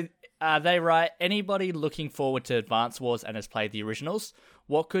 So they write, anybody looking forward to Advance Wars and has played the originals?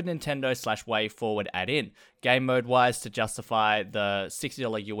 What could Nintendo / WayForward add in, game mode wise, to justify the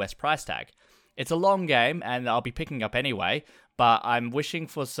 $60 US price tag? It's a long game, and I'll be picking up anyway, but I'm wishing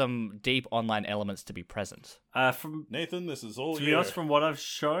for some deep online elements to be present. From Nathan, this is all to be honest, from what they've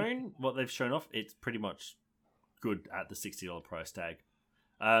shown off, it's pretty much good at the $60 price tag.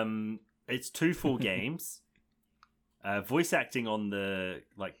 It's 2 full games, voice acting on the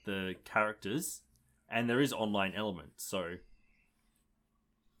characters, and there is online elements. So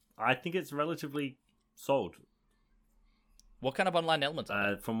I think it's relatively sold. What kind of online elements are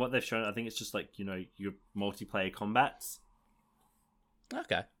there? From what they've shown, I think it's just like, your multiplayer combats.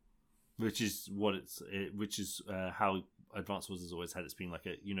 Okay. Which is how Advance Wars has always had. It's been like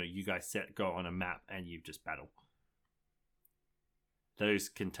you guys go on a map and you just battle. Those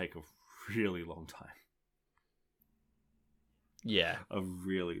can take a really long time. Yeah. A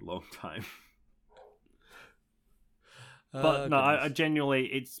really long time. But no, I genuinely,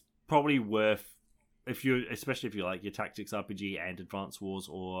 it's probably worth, especially if you like your tactics RPG and Advance Wars,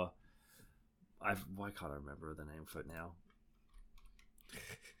 or why can't I remember the name for it now?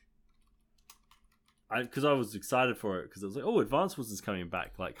 Because I was excited for it, because I was like, oh, Advance Wars is coming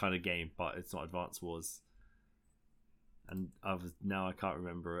back, like kind of game, but it's not Advance Wars. And now I can't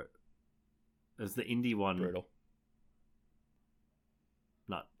remember it. It was the indie one. Brutal.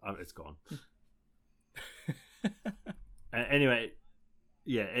 No, it's gone. Anyway,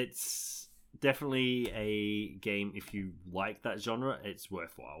 yeah, it's definitely a game. If you like that genre, it's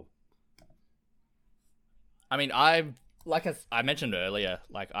worthwhile. I mean, I mentioned earlier,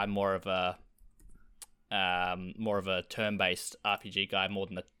 like I'm more of a turn-based RPG guy more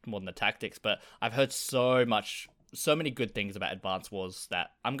than the tactics. But I've heard so many good things about Advance Wars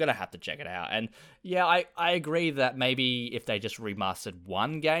that I'm gonna have to check it out. And yeah, I agree that maybe if they just remastered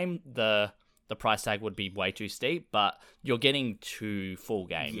one game, the price tag would be way too steep. But you're getting 2 full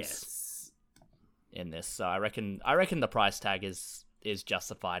games in this, so I reckon the price tag is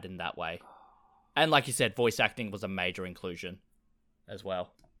justified in that way. And like you said, voice acting was a major inclusion as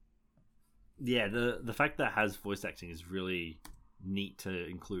well. Yeah, the fact that it has voice acting is really neat to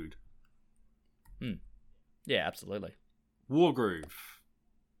include. Yeah, absolutely. Wargroove.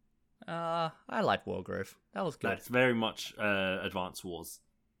 I like Wargroove. That was good. That's very much Advance Wars.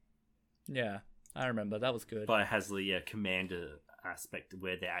 Yeah, I remember. That was good. But it has the commander aspect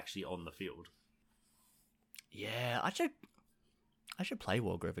where they're actually on the field. Yeah, I should play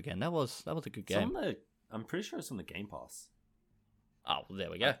Wargroove again. That was a good game. I'm pretty sure it's on the Game Pass. Oh, well, there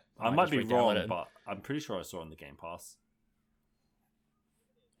we go. I might be wrong, but I'm pretty sure I saw it on the Game Pass.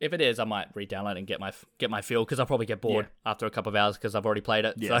 If it is, I might re-download and get my feel, because I'll probably get bored after a couple of hours because I've already played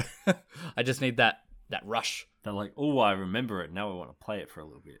it. Yeah. So I just need that rush. They're like, oh, I remember it. Now I want to play it for a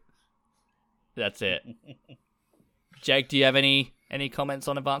little bit. That's it. Jake, do you have any comments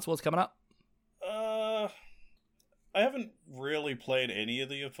on Advance Wars coming up? I haven't really played any of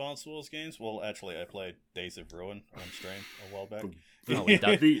the Advance Wars games. Well, actually, I played Days of Ruin on stream a while back. Oh,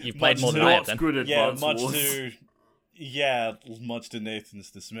 you've played more than I have, then. Good Advance Wars. Much to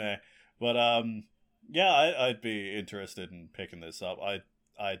Nathan's dismay. But I'd be interested in picking this up.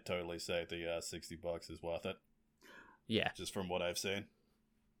 I'd totally say the $60 is worth it. Yeah, just from what I've seen.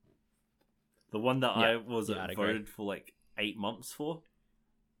 The one that I was voted for like 8 months for.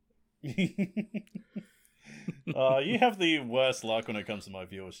 You have the worst luck when it comes to my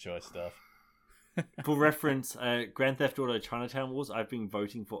viewers' choice stuff. For reference, Grand Theft Auto Chinatown Wars, I've been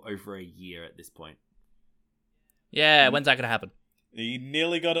voting for over a year at this point. Yeah, when's that going to happen? He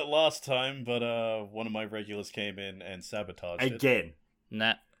nearly got it last time, but one of my regulars came in and sabotaged it. Again.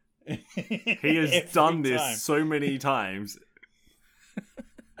 Nah. He has done this so many times.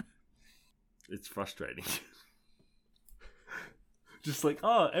 It's frustrating. Just like,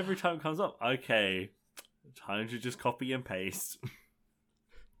 every time it comes up, okay, time to just copy and paste.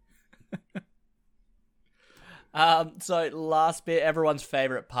 So last bit, everyone's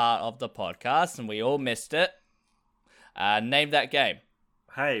favorite part of the podcast, and we all missed it. Name that game.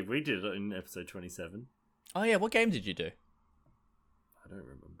 Hey, we did it in episode 27. Oh yeah, what game did you do? I don't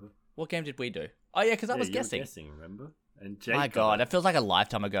remember. What game did we do? Oh yeah, because I was guessing. You were guessing, remember? And Jake My God, it feels like a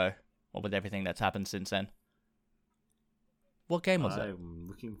lifetime ago. What with everything that's happened since then? What game was it? I'm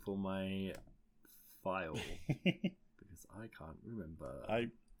looking for my file because I can't remember.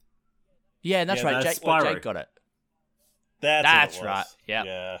 Yeah, that's right. That's Jake got it. That's right. Yep.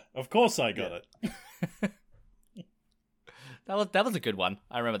 Yeah, of course I got it. That was a good one.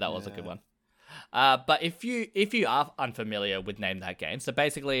 I remember that was a good one. But if you are unfamiliar with Name That Game, so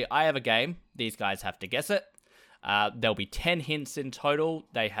basically I have a game. These guys have to guess it. There'll be 10 hints in total.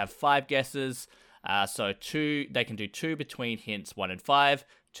 They have 5 guesses. So they can do 2 between hints 1 and 5,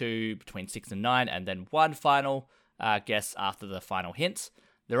 2 between 6 and 9, and then 1 final guess after the final hints.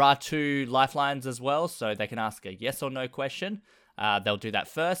 There are 2 lifelines as well, so they can ask a yes or no question. They'll do that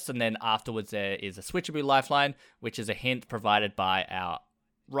first, and then afterwards there is a switcheroo lifeline, which is a hint provided by our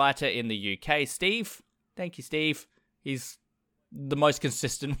writer in the UK, Steve. Thank you, Steve. He's the most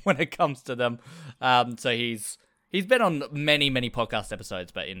consistent when it comes to them. So he's been on many, many podcast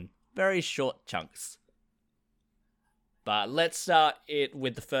episodes, but in very short chunks. But let's start it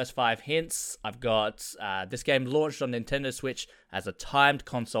with the first 5 hints. I've got this game launched on Nintendo Switch as a timed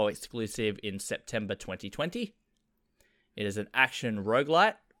console exclusive in September 2020. It is an action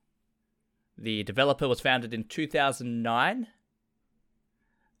roguelite. The developer was founded in 2009.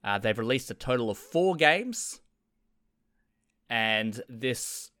 They've released a total of 4 games. And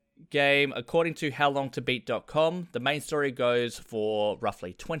this game, according to HowLongToBeat.com, the main story goes for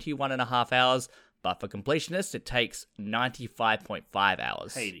roughly 21 and a half hours, but for completionists, it takes 95.5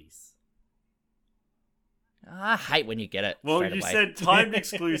 hours. Hades. I hate when you get it. Well, you said timed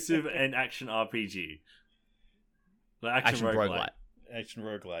exclusive and action RPG. Action roguelite. Action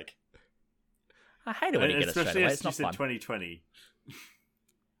roguelike. I hate it when you get it straight away. It's not fun. 2020.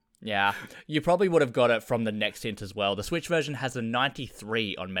 Yeah, you probably would have got it from the next hint as well. The Switch version has a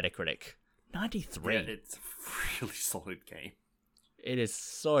 93 on Metacritic. 93. Yeah, it's a really solid game. It is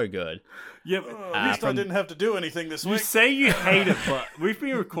so good. Yeah, at least I didn't have to do anything this week. You say you hate it, but we've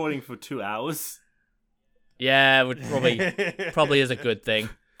been recording for 2 hours. Yeah, which probably is a good thing.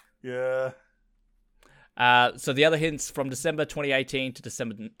 Yeah. So the other hints from December 2018 to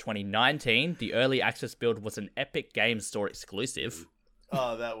December 2019, the early access build was an Epic Games Store exclusive.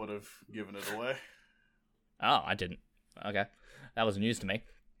 Oh, that would have given it away. Oh, I didn't. Okay. That was news to me.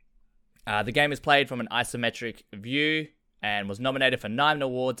 The game is played from an isometric view and was nominated for 9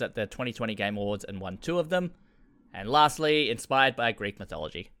 awards at the 2020 Game Awards and won 2 of them. And lastly, inspired by Greek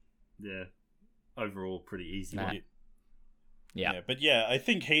mythology. Yeah. Overall, pretty easy. Yeah. But yeah, I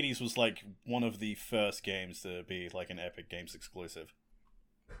think Hades was like one of the first games to be like an Epic Games exclusive.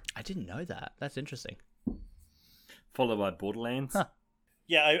 I didn't know that. That's interesting. Followed by Borderlands. Huh.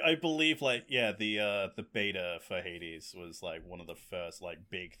 Yeah, I believe the beta for Hades was like one of the first like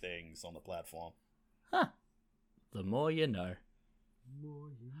big things on the platform. Huh. The more you know.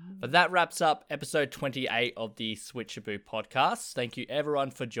 But that wraps up episode 28 of the Switchaboo podcast. Thank you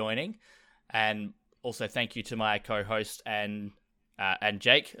everyone for joining, and also thank you to my co-host and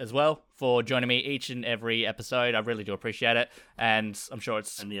Jake as well for joining me each and every episode. I really do appreciate it, and I'm sure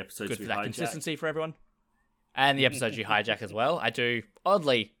it's good for that consistency for everyone. And the episodes you hijack as well. I do,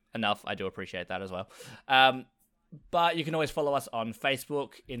 oddly enough, I do appreciate that as well. But you can always follow us on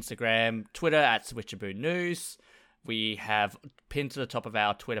Facebook, Instagram, Twitter at Switchaboo News. We have pinned to the top of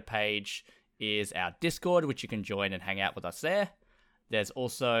our Twitter page is our Discord, which you can join and hang out with us there. There's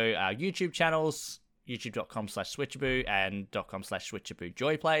also our YouTube channels, youtube.com/switchaboo and .com/switchaboo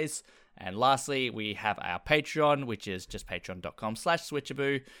joyplays. And lastly, we have our Patreon, which is just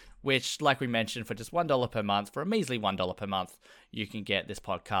patreon.com/switchaboo, which, like we mentioned, for just $1 per month, for a measly $1 per month, you can get this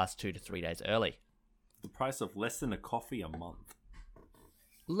podcast 2 to 3 days early. The price of less than a coffee a month.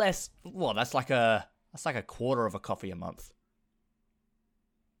 Well, that's like a quarter of a coffee a month.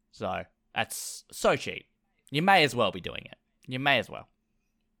 So that's so cheap. You may as well be doing it. You may as well.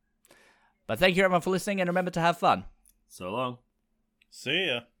 But thank you everyone for listening, and remember to have fun. So long. See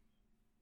ya.